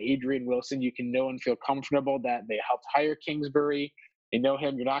said, with an Adrian Wilson. You can know and feel comfortable that they helped hire Kingsbury. They know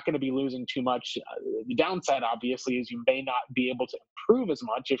him. You're not going to be losing too much. The downside, obviously, is you may not be able to improve as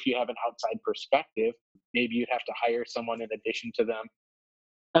much if you have an outside perspective. Maybe you'd have to hire someone in addition to them.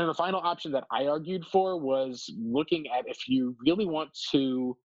 And the final option that I argued for was looking at if you really want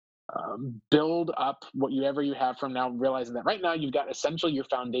to build up whatever you have from now, realizing that right now you've got essentially your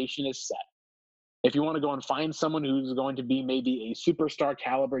foundation is set. If you want to go and find someone who's going to be maybe a superstar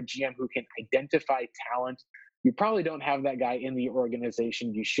caliber GM who can identify talent, you probably don't have that guy in the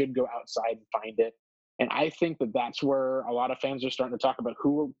organization. You should go outside and find it. And I think that that's where a lot of fans are starting to talk about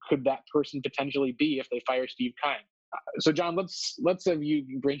who could that person potentially be if they fire Steve Keim. So, John, let's have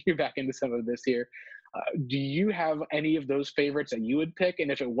you bring you back into some of this here. Do you have any of those favorites that you would pick?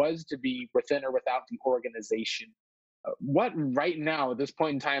 And if it was to be within or without the organization, what right now at this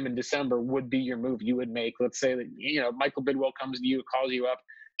point in time in December would be your move you would make? Let's say that Michael Bidwell comes to you, calls you up,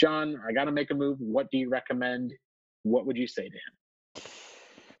 John, I got to make a move. What do you recommend? What would you say to him?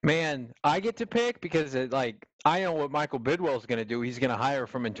 Man, I get to pick because I know what Michael Bidwell is going to do. He's going to hire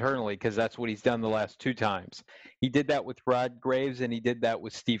from internally because that's what he's done the last 2 times. He did that with Rod Graves and he did that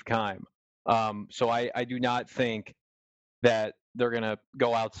with Steve Keim. So I do not think that they're going to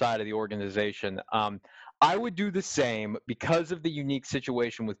go outside of the organization. I would do the same because of the unique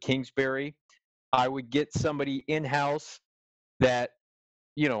situation with Kingsbury. I would get somebody in-house that,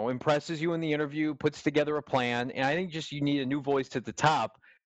 impresses you in the interview, puts together a plan. And I think just you need a new voice at the top.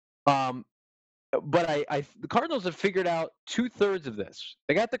 But the Cardinals have figured out 2/3 of this.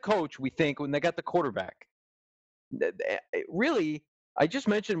 They got the coach, we think, when they got the quarterback. Really, I just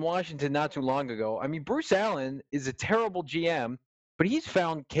mentioned Washington not too long ago. I mean, Bruce Allen is a terrible GM, but he's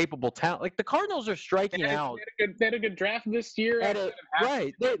found capable talent. Like the Cardinals are striking out. They had a good draft this year.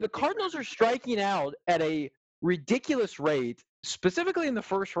 Right. The Cardinals are striking out at a ridiculous rate, specifically in the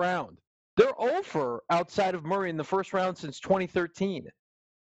first round. They're over outside of Murray in the first round since 2013.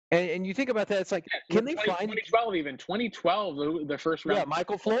 And you think about that, it's like, can they find 2012 even 2012 the first round? Yeah,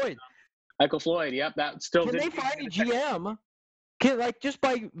 Michael Floyd. Yep, that still. Can they find a GM? Can just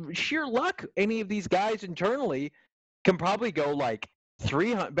by sheer luck, any of these guys internally can probably go like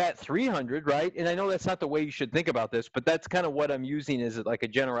 300, right? And I know that's not the way you should think about this, but that's kind of what I'm using as like a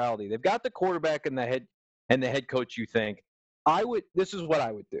generality. They've got the quarterback and the head coach. You think this is what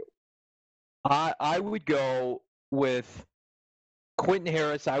I would do. I would go with Quentin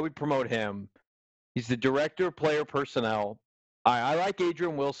Harris. I would promote him. He's the director of player personnel. I like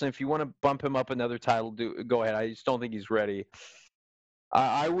Adrian Wilson. If you want to bump him up another title, go ahead. I just don't think he's ready.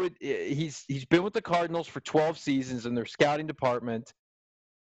 I would. He's been with the Cardinals for 12 seasons in their scouting department.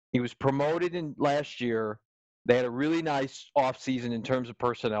 He was promoted in last year. They had a really nice offseason in terms of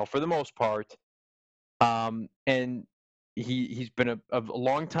personnel for the most part. And he's been a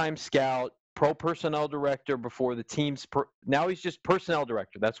longtime scout, pro personnel director before the team's. Now he's just personnel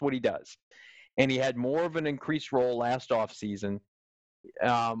director. That's what he does. And he had more of an increased role last offseason.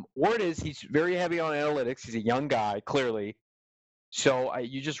 Word is he's very heavy on analytics. He's a young guy, clearly. So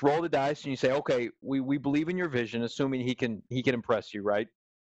you just roll the dice and you say, okay, we believe in your vision, assuming he can impress you, right?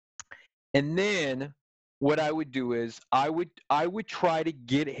 And then what I would do is I would try to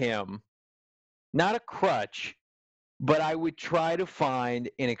get him, not a crutch, but I would try to find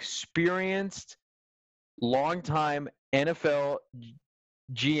an experienced, longtime NFL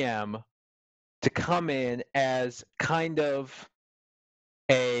GM to come in as kind of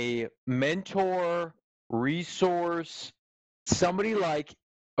a mentor, resource, somebody like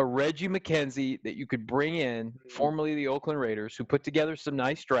a Reggie McKenzie that you could bring in, formerly the Oakland Raiders, who put together some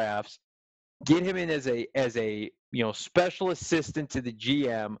nice drafts, get him in as a special assistant to the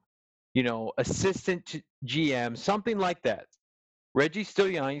GM, assistant to GM, something like that. Reggie's still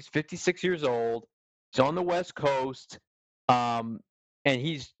young. He's 56 years old. He's on the West Coast. And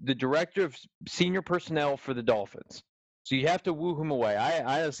he's the director of senior personnel for the Dolphins. So you have to woo him away.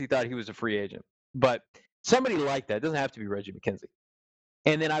 I honestly thought he was a free agent. But somebody like that. It doesn't have to be Reggie McKenzie.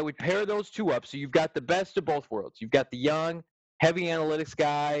 And then I would pair those two up. So you've got the best of both worlds. You've got the young, heavy analytics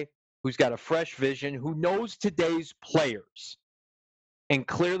guy who's got a fresh vision, who knows today's players. and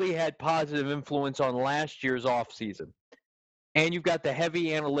clearly had positive influence on last year's offseason. And you've got the heavy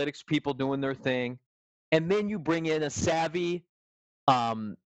analytics people doing their thing. And then you bring in a savvy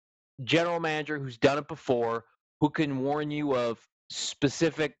um, general manager who's done it before, who can warn you of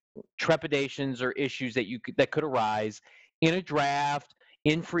specific trepidations or issues that could arise in a draft,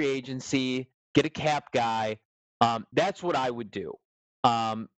 in free agency, get a cap guy. That's what I would do.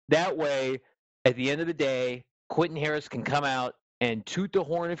 That way, at the end of the day, Quentin Harris can come out and toot the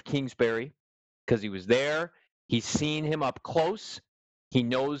horn of Kingsbury because he was there. He's seen him up close. He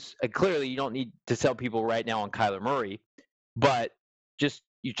knows clearly you don't need to sell people right now on Kyler Murray, but just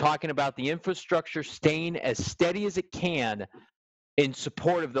you're talking about the infrastructure staying as steady as it can in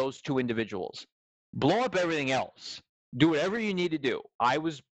support of those two individuals. Blow up everything else. Do whatever you need to do.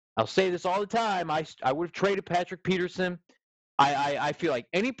 I'll say this all the time. I would have traded Patrick Peterson. I feel like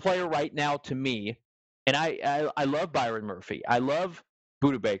any player right now to me, and I love Byron Murphy. I love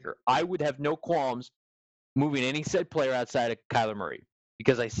Budda Baker. I would have no qualms moving any said player outside of Kyler Murray.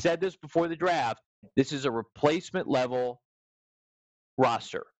 Because I said this before the draft, this is a replacement level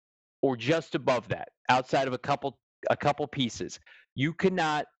roster or just above that, outside of a couple pieces. You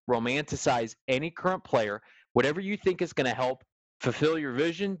cannot romanticize any current player. Whatever you think is going to help fulfill your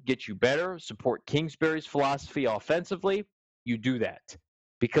vision, get you better, support Kingsbury's philosophy offensively, you do that.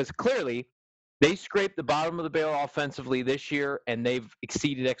 Because clearly, they scraped the bottom of the barrel offensively this year, and they've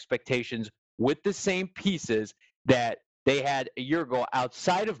exceeded expectations with the same pieces that they had a year ago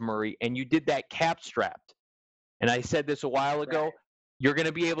outside of Murray, and you did that cap strapped. And I said this a while ago. Right. You're going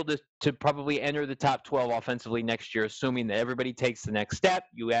to be able to probably enter the top 12 offensively next year, assuming that everybody takes the next step.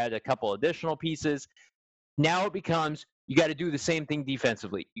 You add a couple additional pieces. Now it becomes you got to do the same thing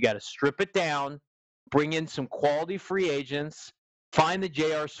defensively. You got to strip it down, bring in some quality free agents, find the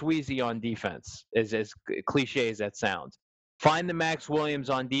J.R. Sweezy on defense, as cliche as that sounds. Find the Max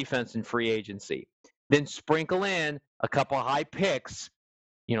Williams on defense in free agency. Then sprinkle in a couple of high picks,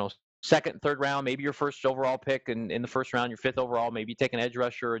 second, third round, maybe your first overall pick in the first round, your fifth overall, maybe you take an edge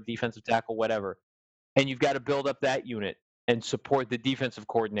rusher or a defensive tackle, whatever. And you've got to build up that unit and support the defensive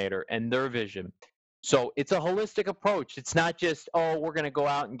coordinator and their vision. So it's a holistic approach. It's not just, we're going to go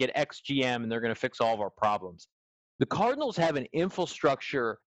out and get XGM and they're going to fix all of our problems. The Cardinals have an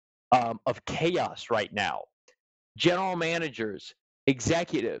infrastructure of chaos right now. General managers,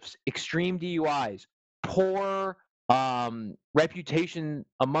 executives, extreme DUIs, poor reputation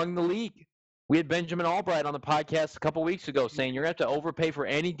among the league. We had Benjamin Albright on the podcast a couple weeks ago saying you're going to have to overpay for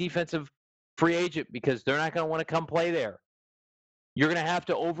any defensive free agent because they're not going to want to come play there. You're going to have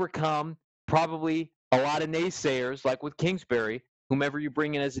to overcome probably a lot of naysayers, like with Kingsbury, whomever you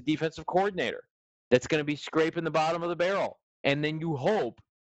bring in as a defensive coordinator. That's going to be scraping the bottom of the barrel. And then you hope,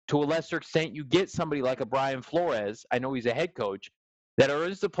 to a lesser extent, you get somebody like a Brian Flores, I know he's a head coach, that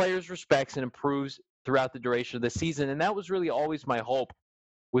earns the players' respects and improves throughout the duration of the season. And that was really always my hope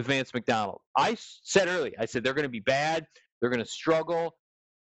with Vance McDonald. I said early, I said they're going to be bad, they're going to struggle,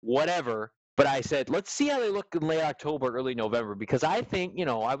 whatever. But I said, let's see how they look in late October, early November, because I think,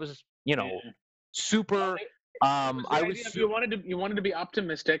 I was, super. You wanted to be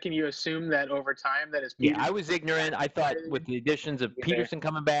optimistic, and you assumed that over time that is. I was ignorant. I thought with the additions of Peterson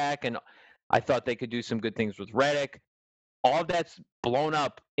coming back, and I thought they could do some good things with Reddick. All of that's blown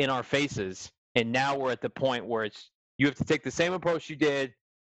up in our faces, and now we're at the point where you have to take the same approach you did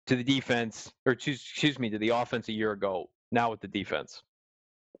to the defense, or to the offense a year ago. Now with the defense.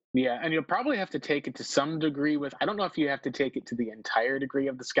 Yeah, and you'll probably have to take it to some degree with. I don't know if you have to take it to the entire degree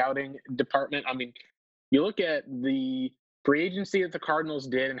of the scouting department. I mean, you look at the free agency that the Cardinals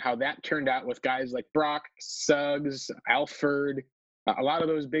did and how that turned out with guys like Brock, Suggs, Alford, a lot of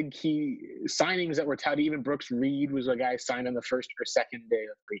those big key signings that were touted. Even Brooks Reed was a guy signed on the first or second day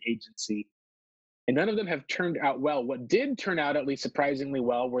of free agency. And none of them have turned out well. What did turn out at least surprisingly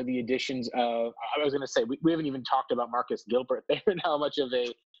well were the additions of, I was going to say, we haven't even talked about Marcus Gilbert there and how much of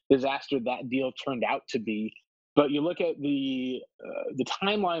a disaster that deal turned out to be. But you look at the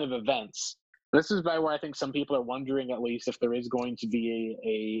timeline of events. This is by where I think some people are wondering, at least, if there is going to be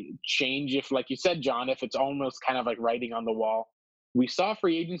a change. If, like you said, John, if it's almost kind of like writing on the wall. We saw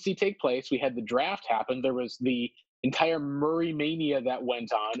free agency take place. We had the draft happen. There was the entire Murray mania that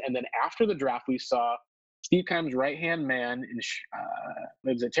went on. And then after the draft, we saw Steve Keim's right-hand man,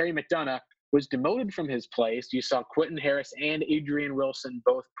 Terry McDonough, was demoted from his place. You saw Quentin Harris and Adrian Wilson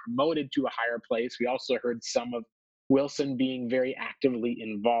both promoted to a higher place. We also heard some of Wilson being very actively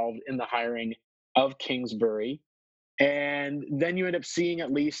involved in the hiring of Kingsbury. And then you end up seeing,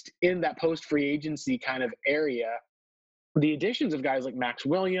 at least in that post-free agency kind of area, the additions of guys like Max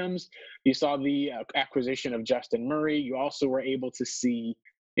Williams, you saw the acquisition of Justin Murray. You also were able to see,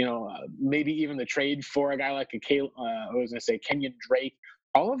 maybe even the trade for a guy like I was going to say Kenyon Drake.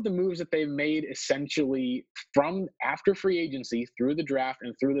 All of the moves that they've made essentially from after free agency through the draft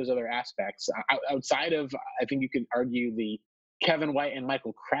and through those other aspects, outside of, I think you could argue the Kevin White and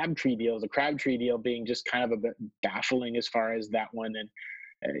Michael Crabtree deals, the Crabtree deal being just kind of a bit baffling as far as that one. And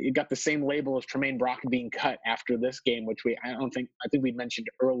it got the same label as Tremaine Brock being cut after this game, which I think we mentioned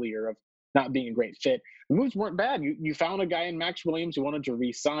earlier of not being a great fit. The moves weren't bad. You found a guy in Max Williams who wanted to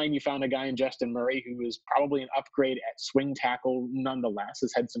re-sign. You found a guy in Justin Murray who was probably an upgrade at swing tackle nonetheless,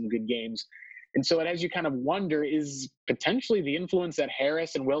 has had some good games. And so it has you kind of wonder, is potentially the influence that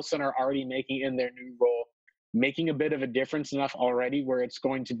Harris and Wilson are already making in their new role making a bit of a difference enough already where it's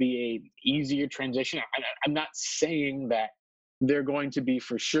going to be a easier transition? I'm not saying that they're going to be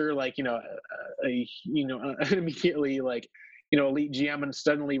for sure like immediately like elite GM, and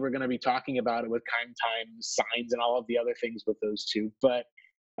suddenly we're going to be talking about it with Kime Time signs and all of the other things with those two. But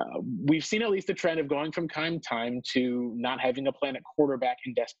we've seen at least the trend of going from Kime Time to not having a plan at quarterback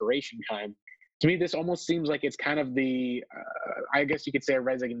in desperation time. To me, this almost seems like it's kind of the I guess you could say a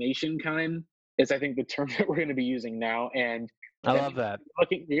resignation kind is I think the term that we're going to be using now. And I love that.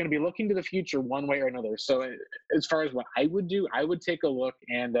 You're going to be looking to the future one way or another. So as far as what I would do, I would take a look,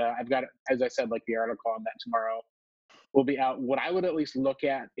 and I've got, as I said, like the article on that tomorrow will be out. What I would at least look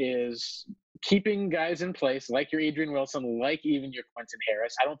at is keeping guys in place like your Adrian Wilson, like even your Quentin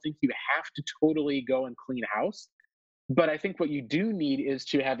Harris. I don't think you have to totally go and clean house, but I think what you do need is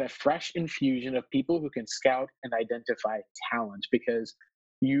to have a fresh infusion of people who can scout and identify talent, because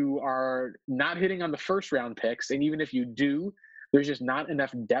you are not hitting on the first round picks. And even if you do, there's just not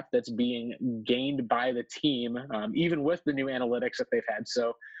enough depth that's being gained by the team, even with the new analytics that they've had.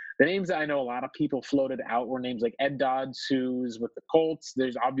 So the names that I know a lot of people floated out were names like Ed Dodds, who's with the Colts.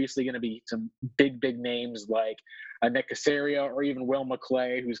 There's obviously going to be some big names like Nick Caserio or even Will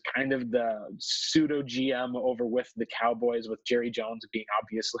McClay, who's kind of the pseudo GM over with the Cowboys, with Jerry Jones being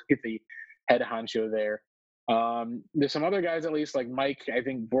obviously the head honcho there. There's some other guys, at least like Mike, I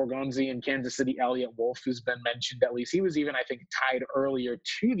think Borgonzi in Kansas City, Elliott Wolf, who's been mentioned. At least he was even, I think, tied earlier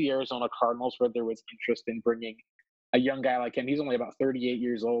to the Arizona Cardinals, where there was interest in bringing a young guy like him. He's only about 38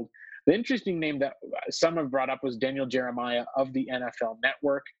 years old. The interesting name that some have brought up was Daniel Jeremiah of the NFL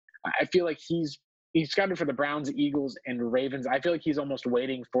Network. I feel like he's scouted for the Browns, Eagles, and Ravens. I feel like he's almost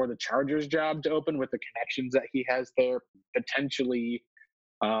waiting for the Chargers job to open with the connections that he has there. Potentially,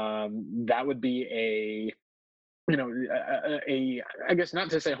 that would be I guess not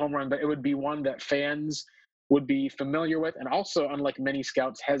to say home run, but it would be one that fans would be familiar with, and also, unlike many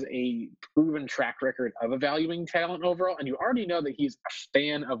scouts, has a proven track record of evaluating talent overall. And you already know that he's a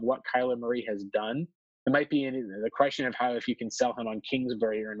fan of what Kyler Murray has done. It might be the question of how if you can sell him on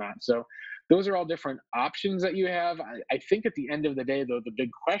Kingsbury or not. So those are all different options that you have. I think at the end of the day, though, the big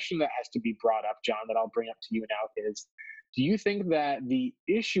question that has to be brought up, John, that I'll bring up to you now is, do you think that the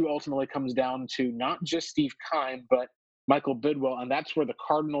issue ultimately comes down to not just Steve Keim, but Michael Bidwell, and that's where the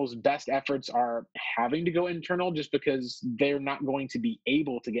Cardinals' best efforts are having to go internal, just because they're not going to be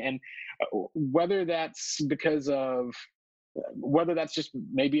able to get in. Whether that's because of, whether that's just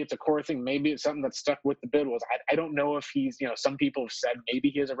maybe it's a core thing, maybe it's something that's stuck with the Bidwells. I don't know if he's, some people have said maybe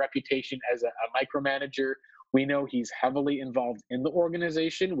he has a reputation as a micromanager. We know he's heavily involved in the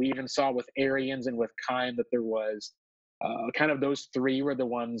organization. We even saw with Arians and with Keim that there was kind of those three were the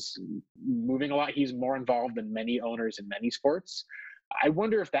ones moving a lot. He's more involved than many owners in many sports. I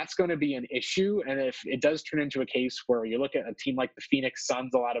wonder if that's going to be an issue, and if it does turn into a case where you look at a team like the Phoenix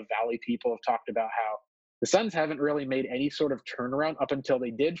Suns. A lot of Valley people have talked about how the Suns haven't really made any sort of turnaround up until they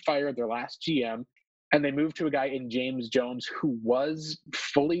did fire their last GM, and they moved to a guy in James Jones who was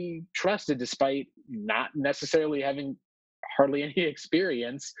fully trusted despite not necessarily having hardly any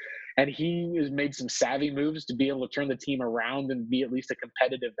experience. And he has made some savvy moves to be able to turn the team around and be at least a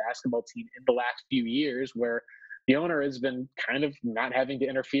competitive basketball team in the last few years, where the owner has been kind of not having to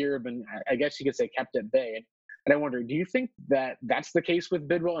interfere, been, I guess you could say, kept at bay. And I wonder, do you think that that's the case with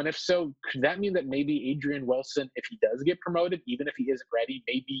Bidwell? And if so, could that mean that maybe Adrian Wilson, if he does get promoted, even if he isn't ready,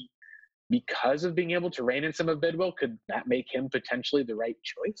 maybe because of being able to rein in some of Bidwell, could that make him potentially the right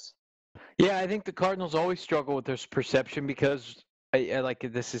choice? Yeah, I think the Cardinals always struggle with their perception because I like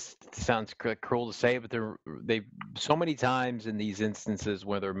sounds cruel to say, but they so many times in these instances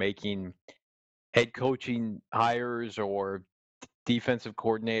where they're making head coaching hires or defensive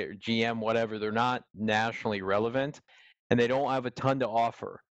coordinator, GM, whatever, they're not nationally relevant and they don't have a ton to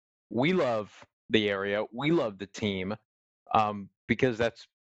offer. We love the area, we love the team, because that's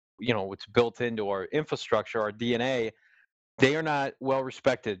it's built into our infrastructure, our DNA. they are not well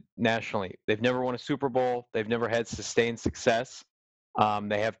respected nationally. They've never won a Super Bowl. They've never had sustained success.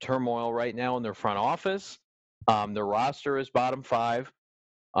 They have turmoil right now in their front office. Their roster is bottom 5.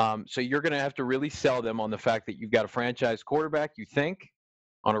 So you're going to have to really sell them on the fact that you've got a franchise quarterback, you think,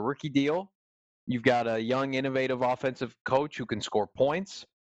 on a rookie deal. You've got a young, innovative offensive coach who can score points.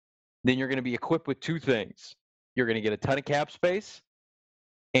 Then you're going to be equipped with 2 things. You're going to get a ton of cap space,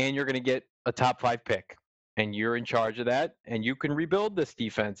 and you're going to get a top 5 pick. And you're in charge of that, and you can rebuild this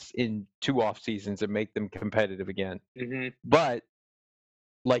defense in 2 off seasons and make them competitive again. Mm-hmm. But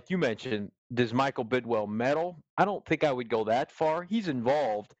like you mentioned, does Michael Bidwell meddle? I don't think I would go that far. He's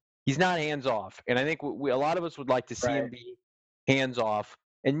involved. He's not hands off, and I think a lot of us would like to see him be hands off.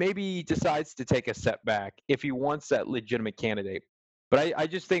 And maybe he decides to take a step back if he wants that legitimate candidate. But I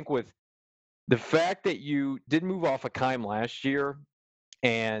just think with the fact that you did move off of Keim last year,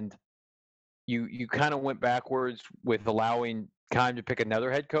 and you kind of went backwards with allowing Keim to pick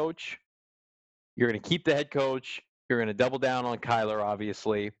another head coach. You're going to keep the head coach. You're going to double down on Kyler,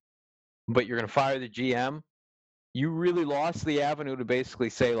 obviously, but you're going to fire the GM. You really lost the avenue to basically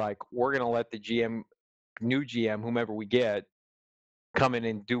say, like, we're going to let the GM, new GM, whomever we get, come in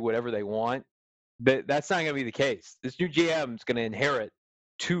and do whatever they want. But that's not going to be the case. This new GM is going to inherit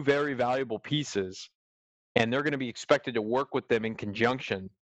 2 very valuable pieces, and they're going to be expected to work with them in conjunction.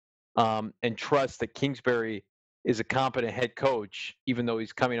 And trust that Kingsbury is a competent head coach, even though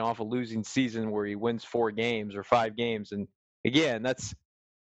he's coming off a losing season where he wins 4 games or 5 games. And again, that's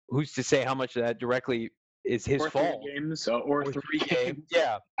who's to say how much of that directly is his fault. 3 games, or 3 games.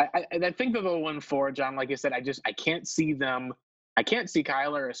 Yeah. I think they'll go 1-4, John. Like I said, I can't see them. I can't see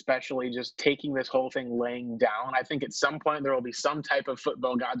Kyler especially just taking this whole thing laying down. I think at some point there will be some type of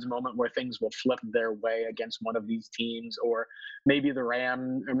football gods moment where things will flip their way against one of these teams, or maybe the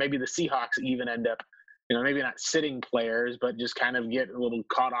Rams or maybe the Seahawks even end up, maybe not sitting players, but just kind of get a little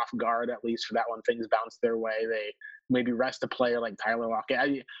caught off guard, at least for that one. Things bounce their way. They maybe rest a player like Tyler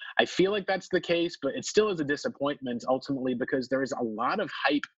Lockett. I feel like that's the case, but it still is a disappointment ultimately because there is a lot of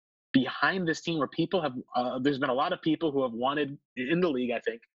hype behind this team where people have there's been a lot of people who have wanted in the league, I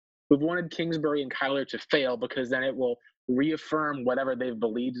think, who've wanted Kingsbury and Kyler to fail because then it will reaffirm whatever they've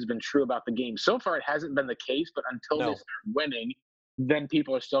believed has been true about the game. So far, it hasn't been the case, but until they start winning, then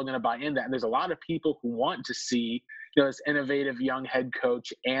people are still going to buy in that. And there's a lot of people who want to see this innovative young head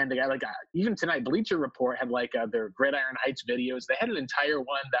coach and a guy like even tonight, Bleacher Report had their Gridiron Heights videos. They had an entire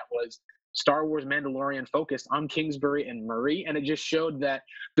one that was Star Wars Mandalorian focused on Kingsbury and Murray, and it just showed that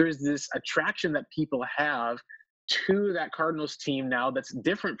there's this attraction that people have to that Cardinals team now that's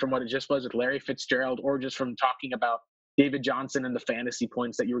different from what it just was with Larry Fitzgerald, or just from talking about David Johnson and the fantasy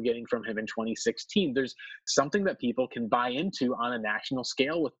points that you were getting from him in 2016. There's something that people can buy into on a national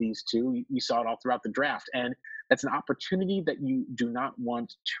scale with these two. We saw it all throughout the draft, and that's an opportunity that you do not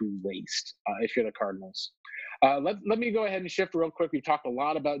want to waste if you're the Cardinals. Let me go ahead and shift real quick. We've talked a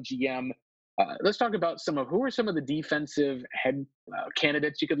lot about GM. Let's talk about who are some of the defensive head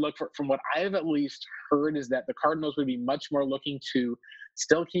candidates you could look for. From what I have at least heard is that the Cardinals would be much more looking to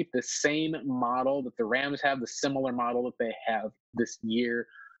still keep the same model that the Rams have, the similar model that they have this year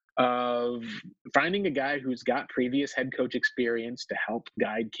of finding a guy who's got previous head coach experience to help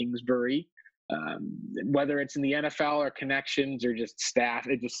guide Kingsbury. Whether it's in the NFL or connections or just staff,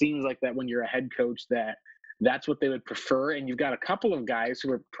 it just seems like that when you're a head coach that's what they would prefer. And you've got a couple of guys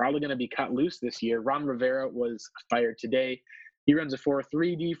who are probably going to be cut loose this year. Ron Rivera was fired today. He runs a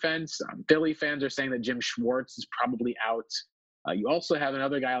 4-3 defense. Philly fans are saying that Jim Schwartz is probably out. You also have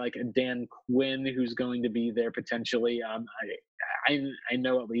another guy like Dan Quinn who's going to be there potentially. I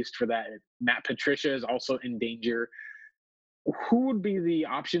know at least for that. Matt Patricia is also in danger. Who would be the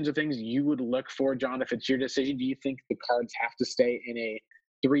options of things you would look for, John, if it's your decision? Do you think the Cards have to stay in a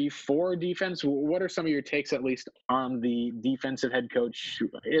 3-4 defense? What are some of your takes, at least, on the defensive head coach,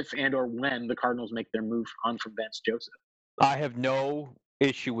 if and or when the Cardinals make their move on from Vance Joseph? I have no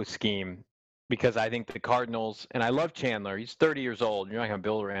issue with scheme because I think the Cardinals, and I love Chandler. He's 30 years old. You're not going to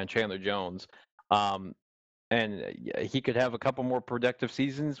build around Chandler Jones. And he could have a couple more productive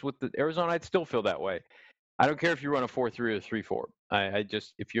seasons with Arizona. I'd still feel that way. I don't care if you run a 4-3 or 3-4. I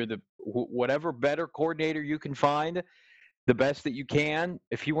just, if you're whatever better coordinator you can find, the best that you can.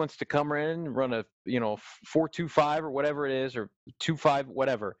 If he wants to come in and run a 4-2-5 or whatever it is, or 2-5,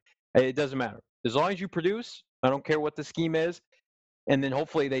 whatever, it doesn't matter. As long as you produce, I don't care what the scheme is. And then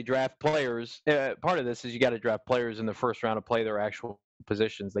hopefully they draft players. Part of this is you got to draft players in the first round to play their actual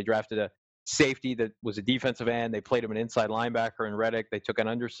positions. They drafted a safety that was a defensive end. They played him an inside linebacker in Reddick. They took an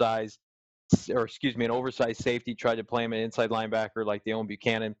oversized safety, tried to play him an inside linebacker like Deone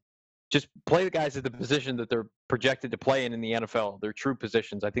Buchanan. just play the guys at the position that they're projected to play in the NFL, their true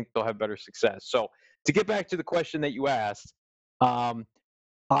positions. I think they'll have better success. So to get back to the question that you asked, um,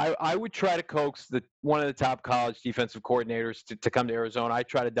 I would try to coax one of the top college defensive coordinators to come to Arizona. I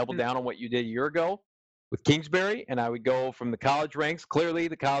try to double down on what you did a year ago with Kingsbury, and I would go from the college ranks. Clearly,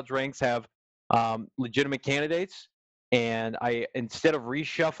 the college ranks have legitimate candidates, and instead of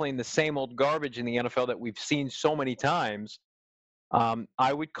reshuffling the same old garbage in the NFL that we've seen so many times,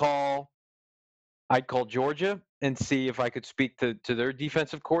 I'd call Georgia and see if I could speak to their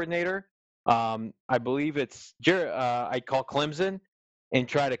defensive coordinator. I believe I'd call Clemson and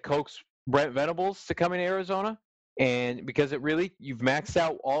try to coax Brent Venables to come in Arizona, and because you've maxed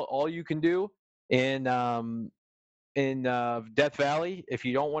out all you can do in Death Valley. If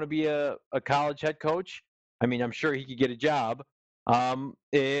you don't want to be a college head coach, I mean, I'm sure he could get a job. Guess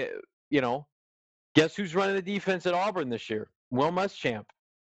who's running the defense at Auburn this year? Will Muschamp.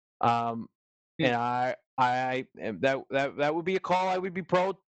 And that would be a call I would be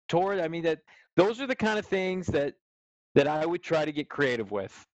pro toward. I mean, those are the kind of things that I would try to get creative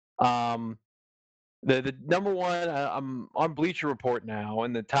with. The number one, I'm on Bleacher Report now,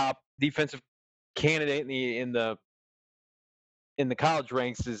 and the top defensive candidate in the college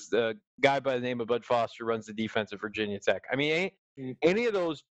ranks is the guy by the name of Bud Foster, runs the defense at Virginia Tech. I mean, any of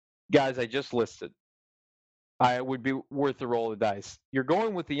those guys I just listed, I would be worth the roll of the dice. You're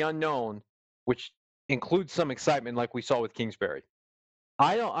going with the unknown, which includes some excitement, like we saw with Kingsbury.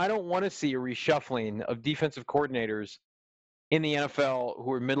 I don't want to see a reshuffling of defensive coordinators in the NFL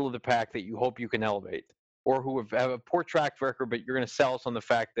who are middle of the pack that you hope you can elevate, or who have a poor track record, but you're going to sell us on the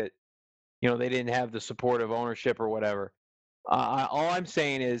fact that they didn't have the support of ownership or whatever. All I'm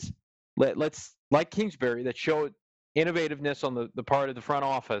saying is let's, like Kingsbury, that showed innovativeness on the part of the front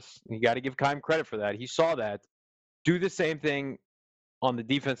office. You got to give Keim credit for that. He saw that. Do the same thing on the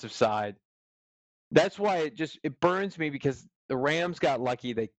defensive side. That's why it burns me, because the Rams got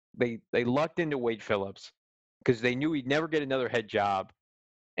lucky. They lucked into Wade Phillips because they knew he'd never get another head job,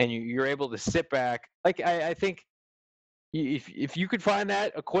 and you're able to sit back. Like I think if you could find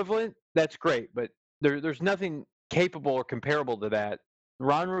that equivalent, that's great. But there's nothing capable or comparable to that.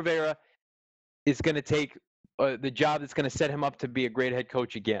 Ron Rivera is going to take the job that's going to set him up to be a great head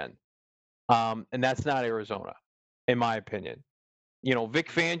coach again, and that's not Arizona, in my opinion.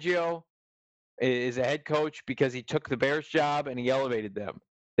 Vic Fangio is a head coach because he took the Bears job and he elevated them.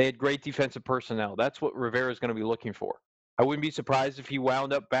 They had great defensive personnel. That's what Rivera is going to be looking for. I wouldn't be surprised if he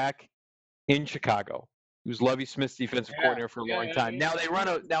wound up back in Chicago. He was Lovie Smith's defensive coordinator for a long time. Now he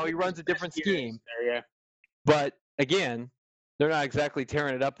runs a different scheme. But again, they're not exactly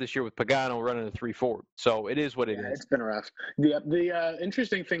tearing it up this year with Pagano running a 3-4. So it is what it is. It's been rough. The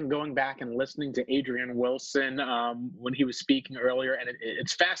interesting thing, going back and listening to Adrian Wilson when he was speaking earlier, and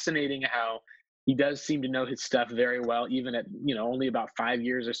it's fascinating how he does seem to know his stuff very well, even at only about 5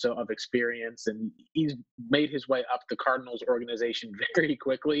 years or so of experience, and he's made his way up the Cardinals organization very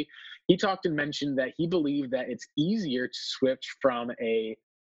quickly. He talked and mentioned that he believed that it's easier to switch from a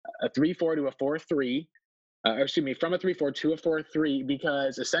 3-4 to a 4-3. From a 3-4 to a 4-3,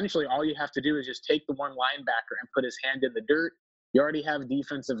 because essentially all you have to do is just take the one linebacker and put his hand in the dirt. You already have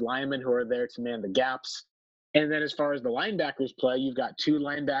defensive linemen who are there to man the gaps. And then as far as the linebackers play, you've got two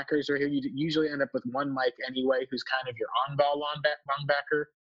linebackers right here. You usually end up with one Mike anyway, who's kind of your on-ball linebacker.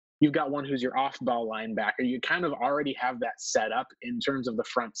 You've got one who's your off-ball linebacker. You kind of already have that set up in terms of the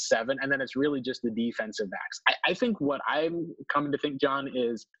front seven, and then it's really just the defensive backs. I think what I'm coming to think, John,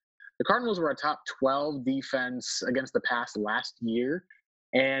 is the Cardinals were a top 12 defense against the pass last year.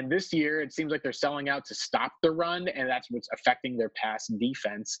 And this year, it seems like they're selling out to stop the run, and that's what's affecting their pass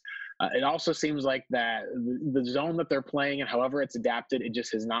defense. It also seems like that the zone that they're playing and however it's adapted, it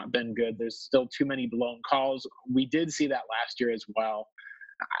just has not been good. There's still too many blown calls. We did see that last year as well.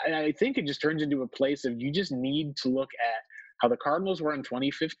 I think it just turns into a place of you just need to look at how the Cardinals were in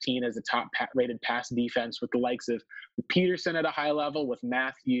 2015 as a top-rated pass defense with the likes of Peterson at a high level, with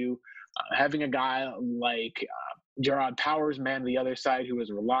Matthew, having a guy like Gerard Powers man the other side who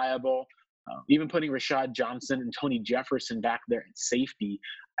was reliable, even putting Rashad Johnson and Tony Jefferson back there at safety.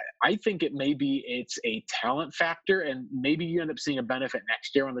 I think it's a talent factor, and maybe you end up seeing a benefit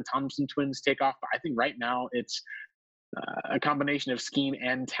next year when the Thompson twins take off. But I think right now it's a combination of scheme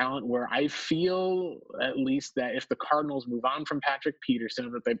and talent, where I feel at least that if the Cardinals move on from Patrick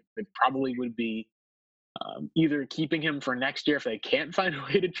Peterson, that they probably would be either keeping him for next year if they can't find a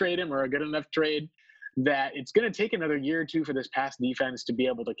way to trade him, or a good enough trade, that it's going to take another year or two for this pass defense to be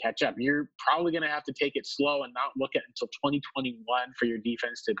able to catch up. You're probably going to have to take it slow and not look at until 2021 for your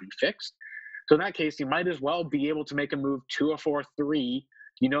defense to be fixed. So in that case, you might as well be able to make a move to a 4-3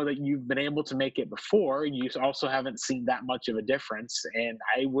 you know that you've been able to make it before. You also haven't seen that much of a difference. And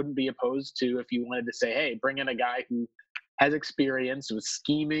I wouldn't be opposed to if you wanted to say, hey, bring in a guy who has experience with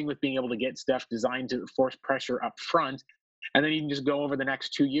scheming, with being able to get stuff designed to force pressure up front. And then you can just go over the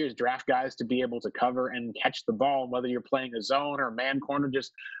next 2 years, draft guys to be able to cover and catch the ball. Whether you're playing a zone or a man corner,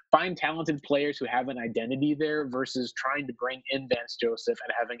 just find talented players who have an identity there versus trying to bring in Vance Joseph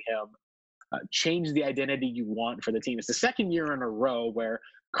and having him change the identity you want for the team. It's the second year in a row where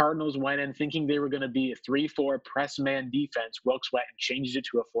Cardinals went in thinking they were going to be a 3-4 press man defense. Wilkes went and changed it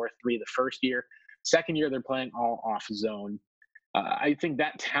to a 4-3 the first year. Second year, they're playing all off zone. I think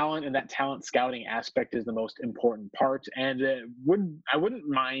that talent and that talent scouting aspect is the most important part. And I wouldn't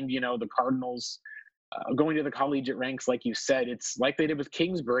mind, the Cardinals going to the collegiate ranks, like you said. It's like they did with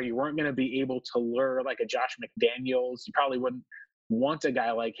Kingsbury. You weren't going to be able to lure like a Josh McDaniels. You probably wouldn't want a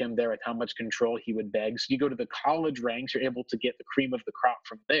guy like him there with how much control he would beg. So you go to the college ranks, you're able to get the cream of the crop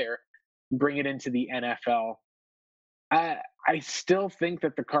from there, bring it into the NFL. I still think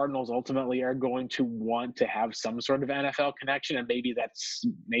that the Cardinals ultimately are going to want to have some sort of NFL connection, and maybe that's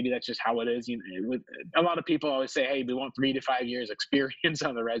just how it is. A lot of people always say, "Hey, we want 3 to 5 years experience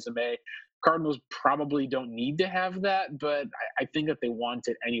on the resume." Cardinals probably don't need to have that, but I think that they want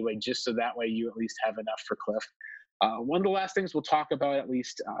it anyway, just so that way you at least have enough for Cliff. One of the last things we'll talk about, at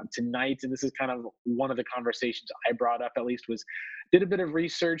least tonight, and this is kind of one of the conversations I brought up, at least, was did a bit of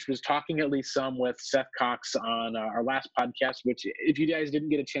research, was talking at least some with Seth Cox on our last podcast, which if you guys didn't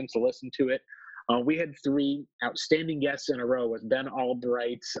get a chance to listen to it, we had 3 outstanding guests in a row with Ben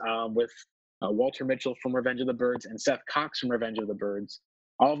Albright, with Walter Mitchell from Revenge of the Birds, and Seth Cox from Revenge of the Birds.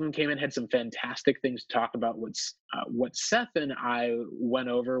 All of them came in, had some fantastic things to talk about. What Seth and I went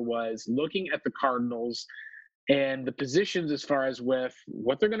over was looking at the Cardinals and the positions as far as with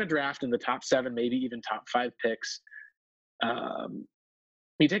what they're going to draft in the top 7, maybe even top 5 picks.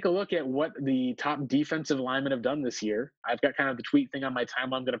 You take a look at what the top defensive linemen have done this year. I've got kind of the tweet thing on my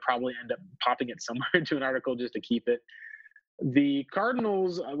timeline. I'm going to probably end up popping it somewhere into an article just to keep it. The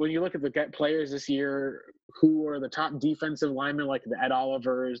Cardinals, when you look at the players this year who are the top defensive linemen, like the Ed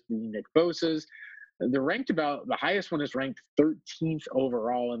Olivers, the Nick Bosas, they're ranked about, the highest one is ranked 13th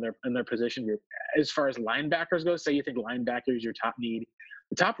overall in their position group. As far as linebackers go, say you think linebacker is your top need,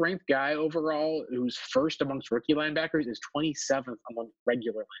 the top ranked guy overall who's first amongst rookie linebackers is 27th among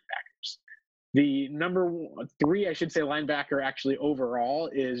regular linebackers. The number 3, I should say, linebacker actually overall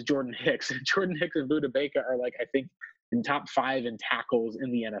is Jordan Hicks. Jordan Hicks and Budda Baker are I think in top 5 in tackles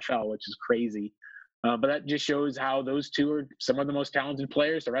in the NFL, which is crazy. But that just shows how those two are some of the most talented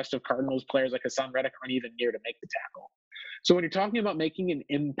players. The rest of Cardinals players like Hassan Reddick aren't even near to make the tackle. So when you're talking about making an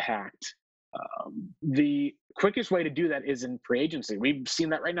impact, the quickest way to do that is in free agency. We've seen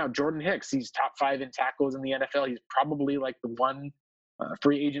that right now. Jordan Hicks, he's top 5 in tackles in the NFL. He's probably like the one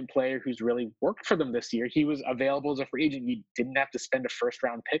free agent player who's really worked for them this year. He was available as a free agent. You didn't have to spend a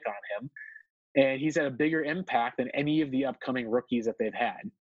first-round pick on him. And he's had a bigger impact than any of the upcoming rookies that they've had.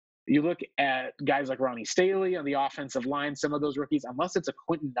 You look at guys like Ronnie Staley on the offensive line, some of those rookies, unless it's a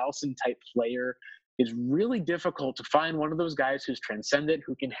Quentin Nelson type player, it's really difficult to find one of those guys who's transcendent,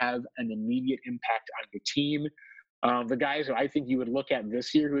 who can have an immediate impact on your team. The guys who I think you would look at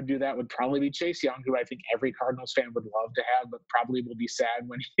this year who would do that would probably be Chase Young, who I think every Cardinals fan would love to have, but probably will be sad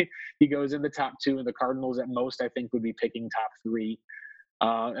when he goes in the top 2, and the Cardinals at most I think would be picking top 3.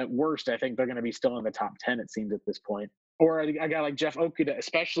 At worst, I think they're going to be still in the top 10, it seems, at this point. Or a guy like Jeff Okudah,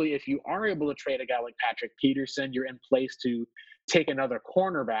 especially if you are able to trade a guy like Patrick Peterson, you're in place to take another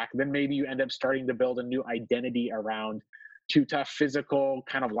cornerback, then maybe you end up starting to build a new identity around 2 tough physical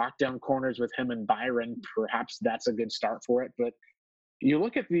kind of lockdown corners with him and Byron. Perhaps that's a good start for it. But you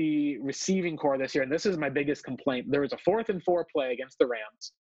look at the receiving core this year, and this is my biggest complaint. There was a 4th and 4 play against the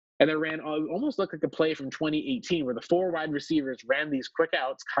Rams, and they ran almost looked like a play from 2018 where the 4 wide receivers ran these quick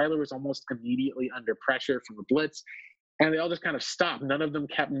outs. Kyler was almost immediately under pressure from a blitz, and they all just kind of stopped. None of them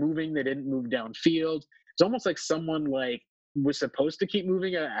kept moving. They didn't move downfield. It's almost like someone was supposed to keep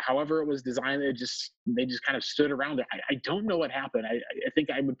moving. However it was designed, they just kind of stood around it. I don't know what happened. I think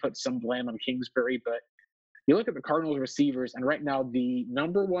I would put some blame on Kingsbury, but you look at the Cardinals receivers, and right now the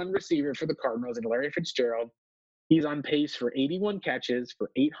number 1 receiver for the Cardinals is Larry Fitzgerald. He's on pace for 81 catches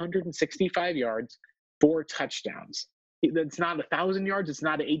for 865 yards, 4 touchdowns. It's not 1,000 yards. It's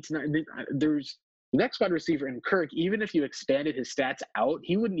not 8 to 9. There's the next wide receiver in Kirk. Even if you expanded his stats out,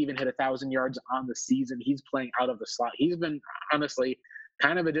 he wouldn't even hit 1,000 yards on the season. He's playing out of the slot. He's been honestly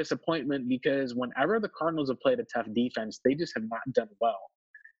kind of a disappointment because whenever the Cardinals have played a tough defense, they just have not done well.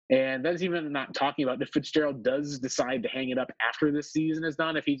 And that's even not talking about if Fitzgerald does decide to hang it up after this season is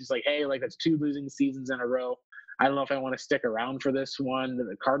done. If he's just like, hey, that's 2 losing seasons in a row, I don't know if I want to stick around for this one.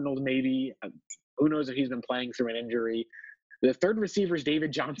 The Cardinals, maybe. Who knows if he's been playing through an injury. The third receiver is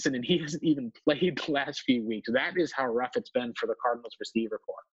David Johnson, and he hasn't even played the last few weeks. That is how rough it's been for the Cardinals receiver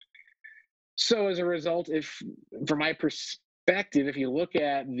corps. So as a result, from my perspective, if you look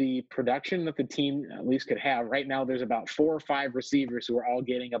at the production that the team at least could have, right now there's about 4 or 5 receivers who are all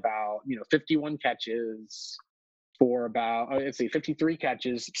getting about 51 catches for about 53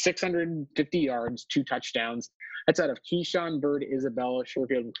 catches, 650 yards, 2 touchdowns. That's out of Keyshawn, Bird, Isabella,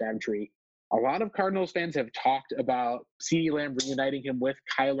 Sherfield, and Crabtree. A lot of Cardinals fans have talked about CeeDee Lamb reuniting him with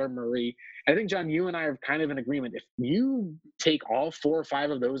Kyler Murray. I think, John, you and I are kind of in agreement. If you take all 4 or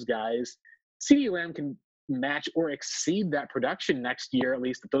 5 of those guys, CeeDee Lamb can match or exceed that production next year, at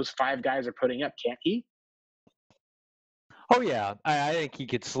least that those 5 guys are putting up, can't he? Oh, yeah. I think he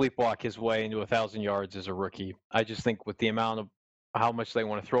could sleepwalk his way into 1,000 yards as a rookie. I just think with the amount of how much they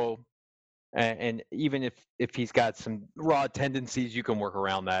want to throw, and even if he's got some raw tendencies, you can work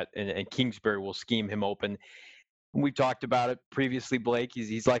around that, and Kingsbury will scheme him open. We talked about it previously, Blake.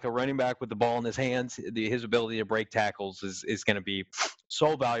 He's like a running back with the ball in his hands. His ability to break tackles is going to be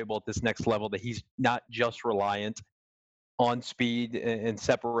so valuable at this next level that he's not just reliant on speed and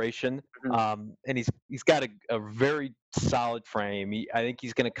separation. And he's got a very solid frame. I think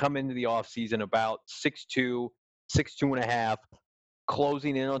he's going to come into the offseason about 6'2", 6'2.5",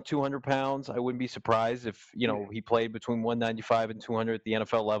 closing in on 200 pounds. I wouldn't be surprised if he played between 195 and 200 at the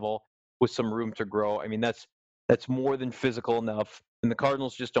NFL level with some room to grow. I mean, that's more than physical enough, and the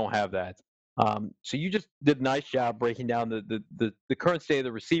Cardinals just don't have that. So you just did a nice job breaking down the current state of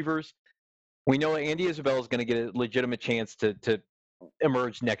the receivers. We know Andy Isabella is going to get a legitimate chance to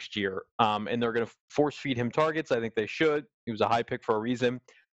emerge next year, and they're going to force feed him targets. I think they should. He was a high pick for a reason.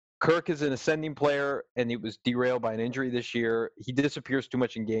 Kirk is an ascending player, and he was derailed by an injury this year. He disappears too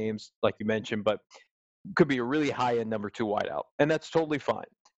much in games, like you mentioned, but could be a really high-end number 2 wideout, and that's totally fine.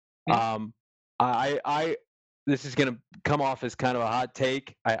 This is going to come off as kind of a hot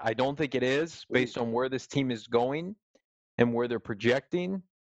take. I don't think it is, based on where this team is going and where they're projecting.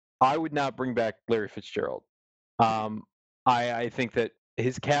 I would not bring back Larry Fitzgerald. I think that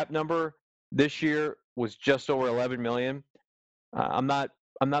his cap number this year was just over $11 million. I'm not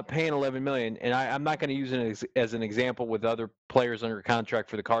paying $11 million, and I'm not going to use it as an example with other players under contract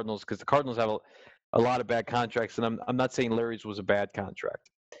for the Cardinals, because the Cardinals have a lot of bad contracts, and I'm not saying Larry's was a bad contract.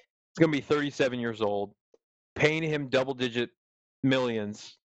 He's going to be 37 years old. Paying him double-digit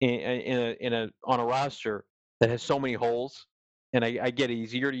millions on a roster that has so many holes, and I get it.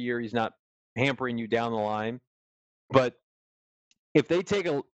 He's year to year. He's not hampering you down the line, but if they take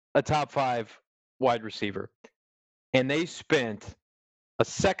a top 5 wide receiver and they spent a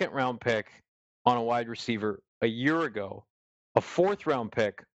 2nd-round pick on a wide receiver a year ago, a 4th-round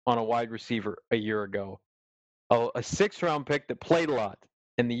pick on a wide receiver a year ago, a 6th-round pick that played a lot,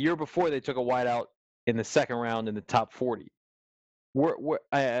 and the year before they took a wideout in the 2nd round in the top 40.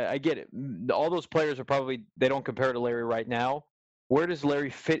 I get it. All those players are probably, they don't compare to Larry right now. Where does Larry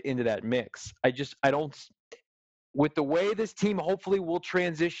fit into that mix? I don't. With the way this team hopefully will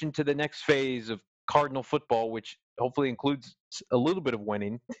transition to the next phase of Cardinal football, which hopefully includes a little bit of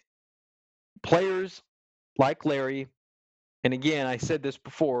winning, players like Larry, and again, I said this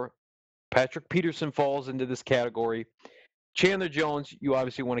before, Patrick Peterson falls into this category. Chandler Jones, you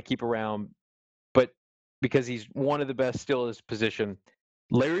obviously want to keep around, but because he's one of the best still at his position.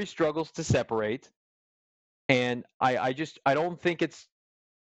 Larry struggles to separate, and I don't think it's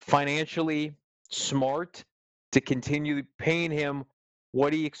financially smart to continue paying him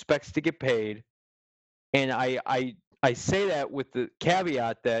what he expects to get paid. And I say that with the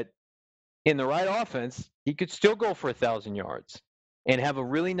caveat that in the right offense, he could still go for 1,000 yards and have a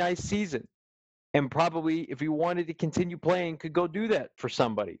really nice season. And probably, if he wanted to continue playing, could go do that for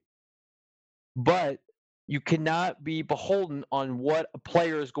somebody. But you cannot be beholden on what a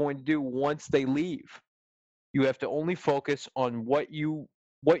player is going to do once they leave. You have to only focus on what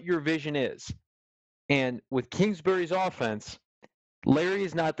your vision is. And with Kingsbury's offense, Larry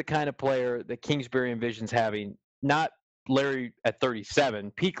is not the kind of player that Kingsbury envisions having. Not Larry at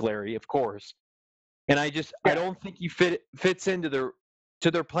 37, peak Larry, of course. And I don't think he fits into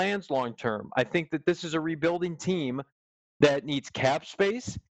their plans long term. I think that this is a rebuilding team that needs cap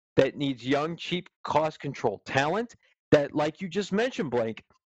space, that needs young, cheap, cost control talent, that, like you just mentioned, Blake,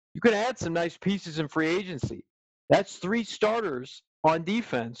 you could add some nice pieces in free agency. That's 3 starters on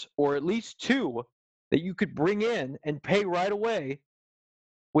defense, or at least 2 that you could bring in and pay right away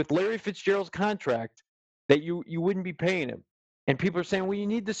with Larry Fitzgerald's contract that you wouldn't be paying him. And people are saying, well, you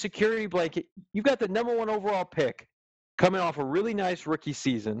need the security blanket. You've got the number 1 overall pick coming off a really nice rookie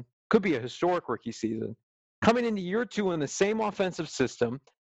season, could be a historic rookie season, coming into year 2 in the same offensive system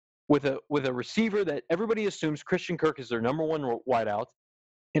with a receiver that everybody assumes Christian Kirk is their number one wideout.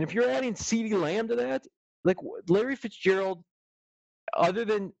 And if you're adding CeeDee Lamb to that, like Larry Fitzgerald, other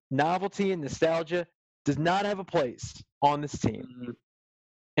than novelty and nostalgia, does not have a place on this team. Mm-hmm.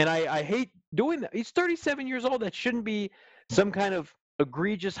 And I hate doing that. He's 37 years old. That shouldn't be some kind of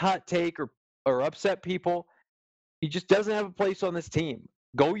egregious hot take or upset people. He just doesn't have a place on this team.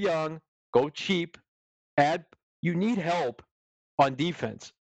 Go young, go cheap, you need help on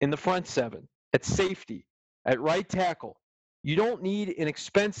defense in the front seven, at safety, at right tackle. You don't need an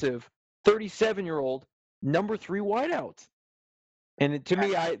expensive 37-year-old number 3 wideout. And to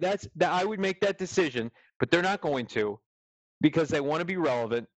me, I would make that decision, but they're not going to because they want to be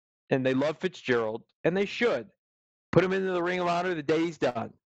relevant and they love Fitzgerald and they should put him into the Ring of Honor the day he's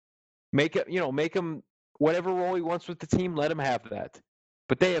done. Make him whatever role he wants with the team. Let him have that.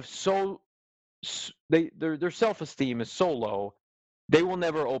 But they have their self-esteem is so low. They will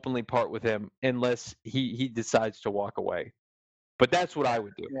never openly part with him unless he decides to walk away. But that's what I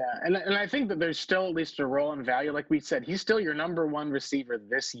would do. Yeah, and I think that there's still at least a role and value. Like we said, he's still your number one receiver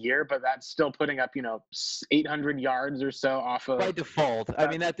this year, but that's still putting up 800 yards or so off of by default. I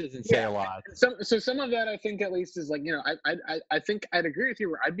mean, that doesn't say a lot. So some of that I think at least is like I think I'd agree with you.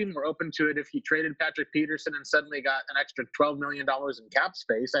 Where I'd be more open to it if he traded Patrick Peterson and suddenly got an extra $12 million in cap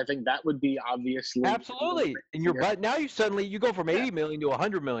space. I think that would be obviously absolutely. And now you go from 80 million to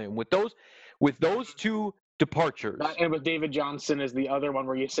 100 million with those two departures. And with David Johnson is the other one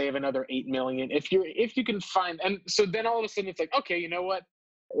where you save another $8 million if you can find. And so then all of a sudden it's like, okay, you know what?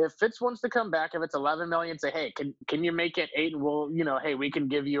 If Fitz wants to come back, if it's 11 million, say, hey, can you make it 8? And we'll, hey, we can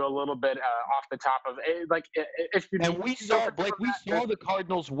give you a little bit off the top of it. Like if you. And we saw the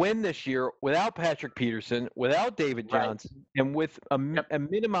Cardinals win this year without Patrick Peterson, without David Johnson, and with a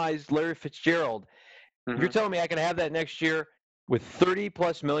minimized Larry Fitzgerald. Mm-hmm. You're telling me I can have that next year with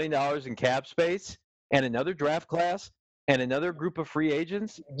 $30+ million in cap space and another draft class and another group of free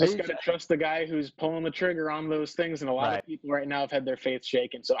agents? You just got to trust the guy who's pulling the trigger on those things. And a lot of people right now have had their faith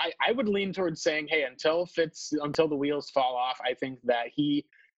shaken. So I would lean towards saying, hey, until the wheels fall off, I think that he,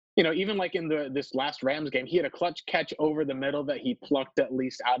 even like in this last Rams game, he had a clutch catch over the middle that he plucked at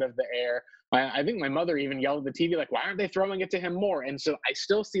least out of the air. I think my mother even yelled at the TV, like, why aren't they throwing it to him more? And so I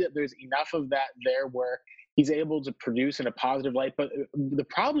still see that there's enough of that there where he's able to produce in a positive light. But the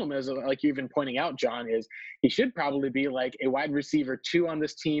problem is, like you've been pointing out, John, is he should probably be like a wide receiver 2 on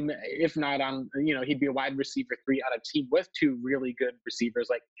this team. If not on, he'd be a wide receiver 3 on a team with 2 really good receivers.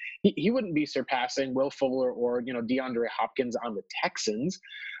 Like he wouldn't be surpassing Will Fuller or, DeAndre Hopkins on the Texans.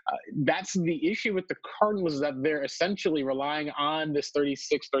 That's the issue with the Cardinals, is that they're essentially relying on this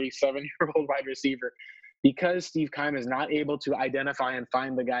 36, 37-year-old wide receiver, because Steve Keim is not able to identify and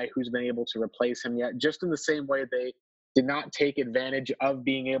find the guy who's been able to replace him yet, just in the same way they did not take advantage of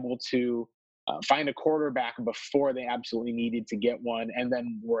being able to find a quarterback before they absolutely needed to get one, and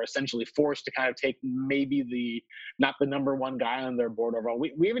then were essentially forced to kind of take maybe not the number one guy on their board overall.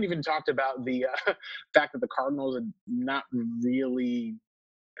 We haven't even talked about the fact that the Cardinals had not really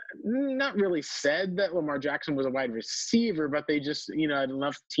said that Lamar Jackson was a wide receiver, but they just, had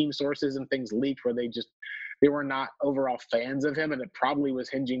enough team sources and things leaked where they were not overall fans of him. And it probably was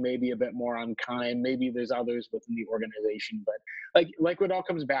hinging maybe a bit more on Keim. Maybe there's others within the organization, but like what all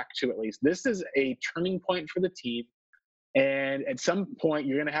comes back to, at least, this is a turning point for the team. And at some point,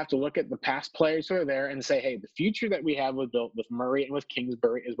 you're going to have to look at the past players who are there and say, hey, the future that we have built with Murray and with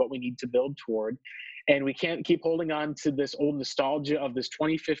Kingsbury is what we need to build toward. And we can't keep holding on to this old nostalgia of this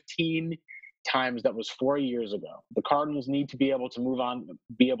 2015 times that was 4 years ago. The Cardinals need to be able to move on,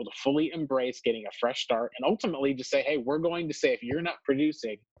 be able to fully embrace getting a fresh start, and ultimately just say, hey, we're going to say, if you're not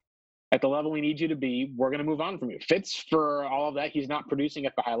producing at the level we need you to be, we're going to move on from you. Fitz, for all of that, he's not producing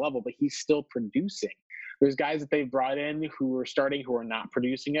at the high level, but he's still producing. There's guys that they've brought in who are starting who are not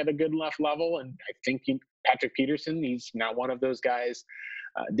producing at a good enough level. And I think Patrick Peterson, he's not one of those guys.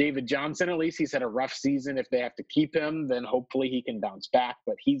 David Johnson, at least, he's had a rough season. If they have to keep him, then hopefully he can bounce back.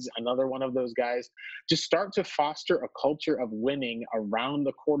 But he's another one of those guys. Just start to foster a culture of winning around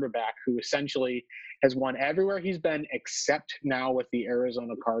the quarterback who essentially has won everywhere he's been, except now with the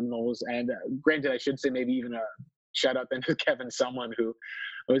Arizona Cardinals. And granted, I should say maybe even a shout out then to Kevin Sumlin, who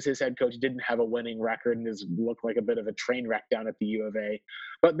was his head coach, didn't have a winning record and has looked like a bit of a train wreck down at the U of A.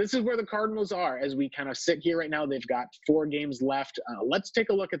 But this is where the Cardinals are as we kind of sit here right now. They've got 4 games left. Let's take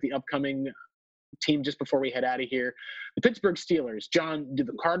a look at the upcoming team just before we head out of here. The Pittsburgh Steelers. John, do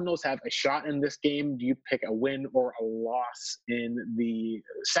the Cardinals have a shot in this game? Do you pick a win or a loss in the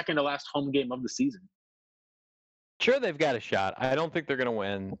second to last home game of the season? Sure, they've got a shot. I don't think they're going to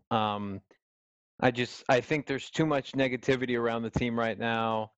win. I think there's too much negativity around the team right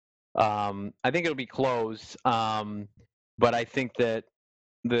now. I think it'll be close, but I think that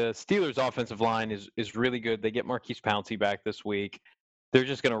the Steelers' offensive line is really good. They get Marquise Pouncey back this week. They're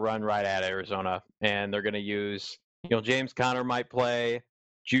just going to run right at Arizona, and they're going to use, James Conner might play,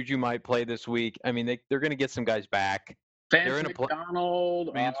 Juju might play this week. I mean, they're going to get some guys back. Vance They're in a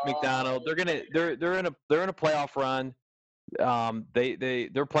McDonald. Vance McDonald. They're in a playoff run.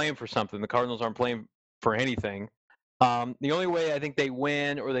 They're playing for something. The Cardinals aren't playing for anything. The only way I think they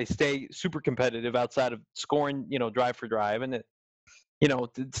win or they stay super competitive outside of scoring, drive for drive, and the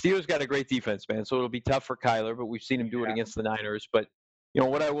Steelers got a great defense, man. So it'll be tough for Kyler, but we've seen him do it against the Niners. But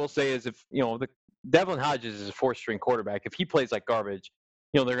what I will say is, if the Devlin Hodges is a fourth-string quarterback, if he plays like garbage,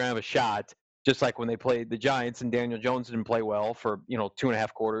 they're gonna have a shot. Just like when they played the Giants and Daniel Jones didn't play well for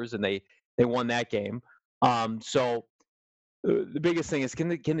 2.5 quarters, and they won that game. So the biggest thing is, can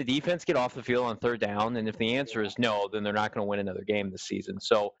the defense get off the field on third down? And if the answer is no, then they're not going to win another game this season.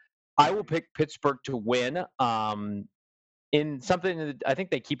 So I will pick Pittsburgh to win. In something that I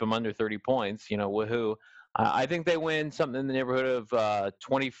think they keep them under 30 points. Woohoo! I think they win something in the neighborhood of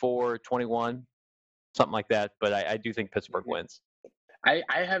 24-21, something like that. But I do think Pittsburgh wins. I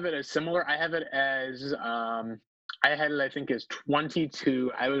have it as similar. I have it as I had it, I think, as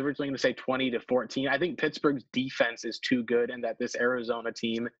 22. I was originally going to say 20-14. I think Pittsburgh's defense is too good, and that this Arizona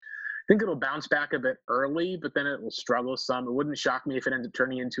team, I think it'll bounce back a bit early, but then it will struggle some. It wouldn't shock me if it ends up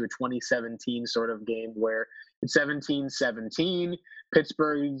turning into a 2017 sort of game where it's 17-17.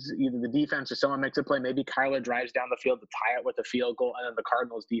 Pittsburgh's either the defense or someone makes a play. Maybe Kyler drives down the field to tie it with a field goal, and then the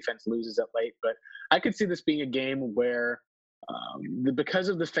Cardinals defense loses it late. But I could see this being a game where because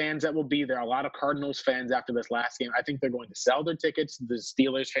of the fans that will be there, a lot of Cardinals fans after this last game, I think they're going to sell their tickets. The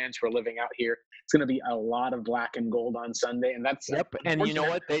Steelers fans who are living out here, it's going to be a lot of black and gold on Sunday, and that's And you know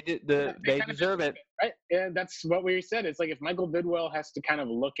what? They deserve it, right? And that's what we said. It's like if Michael Bidwell has to kind of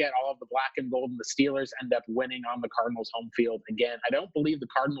look at all of the black and gold, and the Steelers end up winning on the Cardinals' home field again. I don't believe the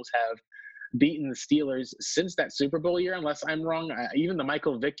Cardinals have beaten the Steelers since that Super Bowl year, unless I'm wrong. Even the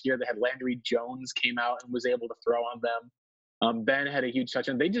Michael Vick year, they had Landry Jones came out and was able to throw on them. Ben had a huge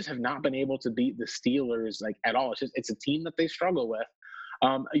touchdown. They just have not been able to beat the Steelers at all. It's a team that they struggle with.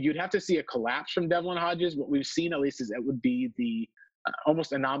 You'd have to see a collapse from Devlin Hodges. What we've seen, at least, is it would be the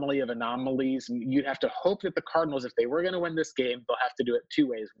almost anomaly of anomalies. You'd have to hope that the Cardinals, if they were going to win this game, they'll have to do it two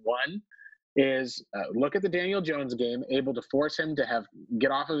ways. One is look at the Daniel Jones game, able to force him to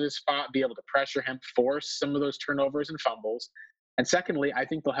get off of his spot, be able to pressure him, force some of those turnovers and fumbles. And secondly, I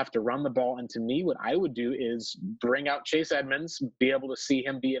think they'll have to run the ball. And to me, what I would do is bring out Chase Edmonds, be able to see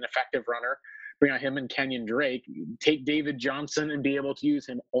him be an effective runner, bring out him and Kenyon Drake, take David Johnson and be able to use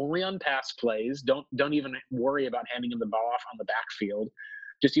him only on pass plays. Don't even worry about handing him the ball off on the backfield.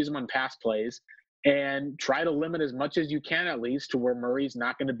 Just use him on pass plays and try to limit as much as you can, at least, to where Murray's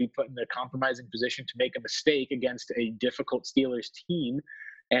not going to be put in a compromising position to make a mistake against a difficult Steelers team,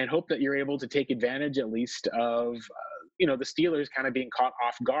 and hope that you're able to take advantage at least of the Steelers kind of being caught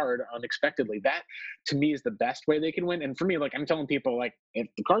off guard unexpectedly. That, to me, is the best way they can win. And for me, I'm telling people, if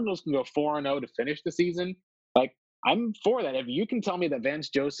the Cardinals can go 4-0 to finish the season, I'm for that. If you can tell me that Vance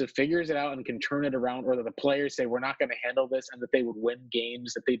Joseph figures it out and can turn it around, or that the players say we're not going to handle this, and that they would win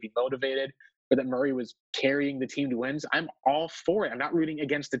games, that they'd be motivated, or that Murray was carrying the team to wins, I'm all for it. I'm not rooting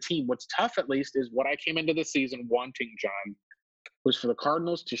against the team. What's tough, at least, is what I came into the season wanting, John, was for the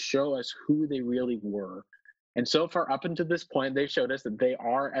Cardinals to show us who they really were. And so far, up until this point, they've showed us that they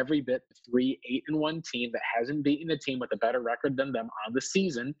are every bit the 3-8-1 team that hasn't beaten a team with a better record than them on the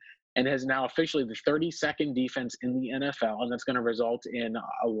season, and has now officially the 32nd defense in the NFL. And that's going to result in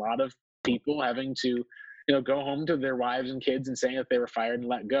a lot of people having to, go home to their wives and kids and saying that they were fired and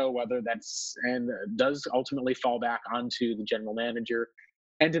let go, whether that's, and does ultimately fall back onto the general manager.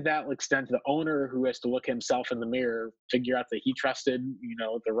 And to that extent, the owner, who has to look himself in the mirror, figure out that he trusted,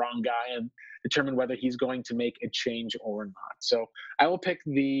 the wrong guy, and determine whether he's going to make a change or not. So I will pick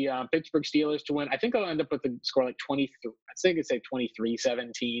the Pittsburgh Steelers to win. I think I'll end up with a score 23. I think I'd say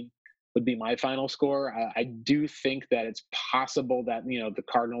 23-17 would be my final score. I do think that it's possible that, the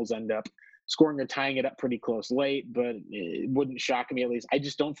Cardinals end up scoring or tying it up pretty close late, but it wouldn't shock me, at least. I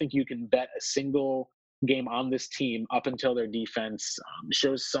just don't think you can bet a single game on this team up until their defense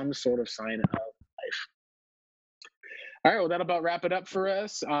shows some sort of sign of life. All right, well, that'll about wrap it up for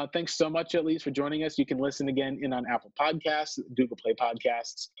us. Thanks so much, at least, for joining us. You can listen again on Apple Podcasts, Google Play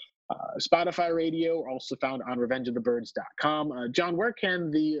Podcasts, Spotify Radio, also found on revengeofthebirds.com. John, where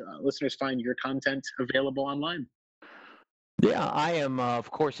can the listeners find your content available online? Yeah, I am,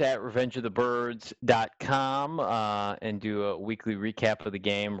 of course, at revengeofthebirds.com and do a weekly recap of the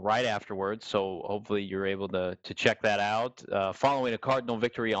game right afterwards. So hopefully you're able to check that out. Following a Cardinal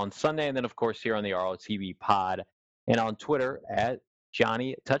victory on Sunday, and then, of course, here on the ROTV pod and on Twitter at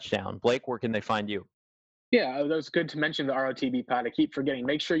Johnny Touchdown. Blake, where can they find you? Yeah, that was good to mention the ROTB pod. I keep forgetting.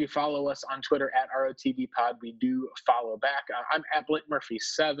 Make sure you follow us on Twitter at ROTB pod. We do follow back. I'm at Blake Murphy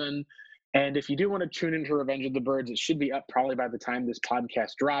 7. And if you do want to tune into Revenge of the Birds, it should be up probably by the time this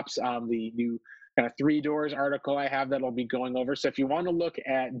podcast drops. The new kind of Three Doors article I have that'll be going over. So if you want to look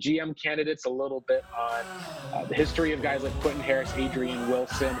at GM candidates, a little bit on the history of guys like Quentin Harris, Adrian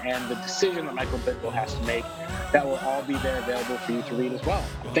Wilson, and the decision that Michael Bidwell has to make, that will all be there available for you to read as well.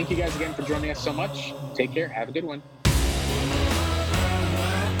 Thank you guys again for joining us so much. Take care. Have a good one.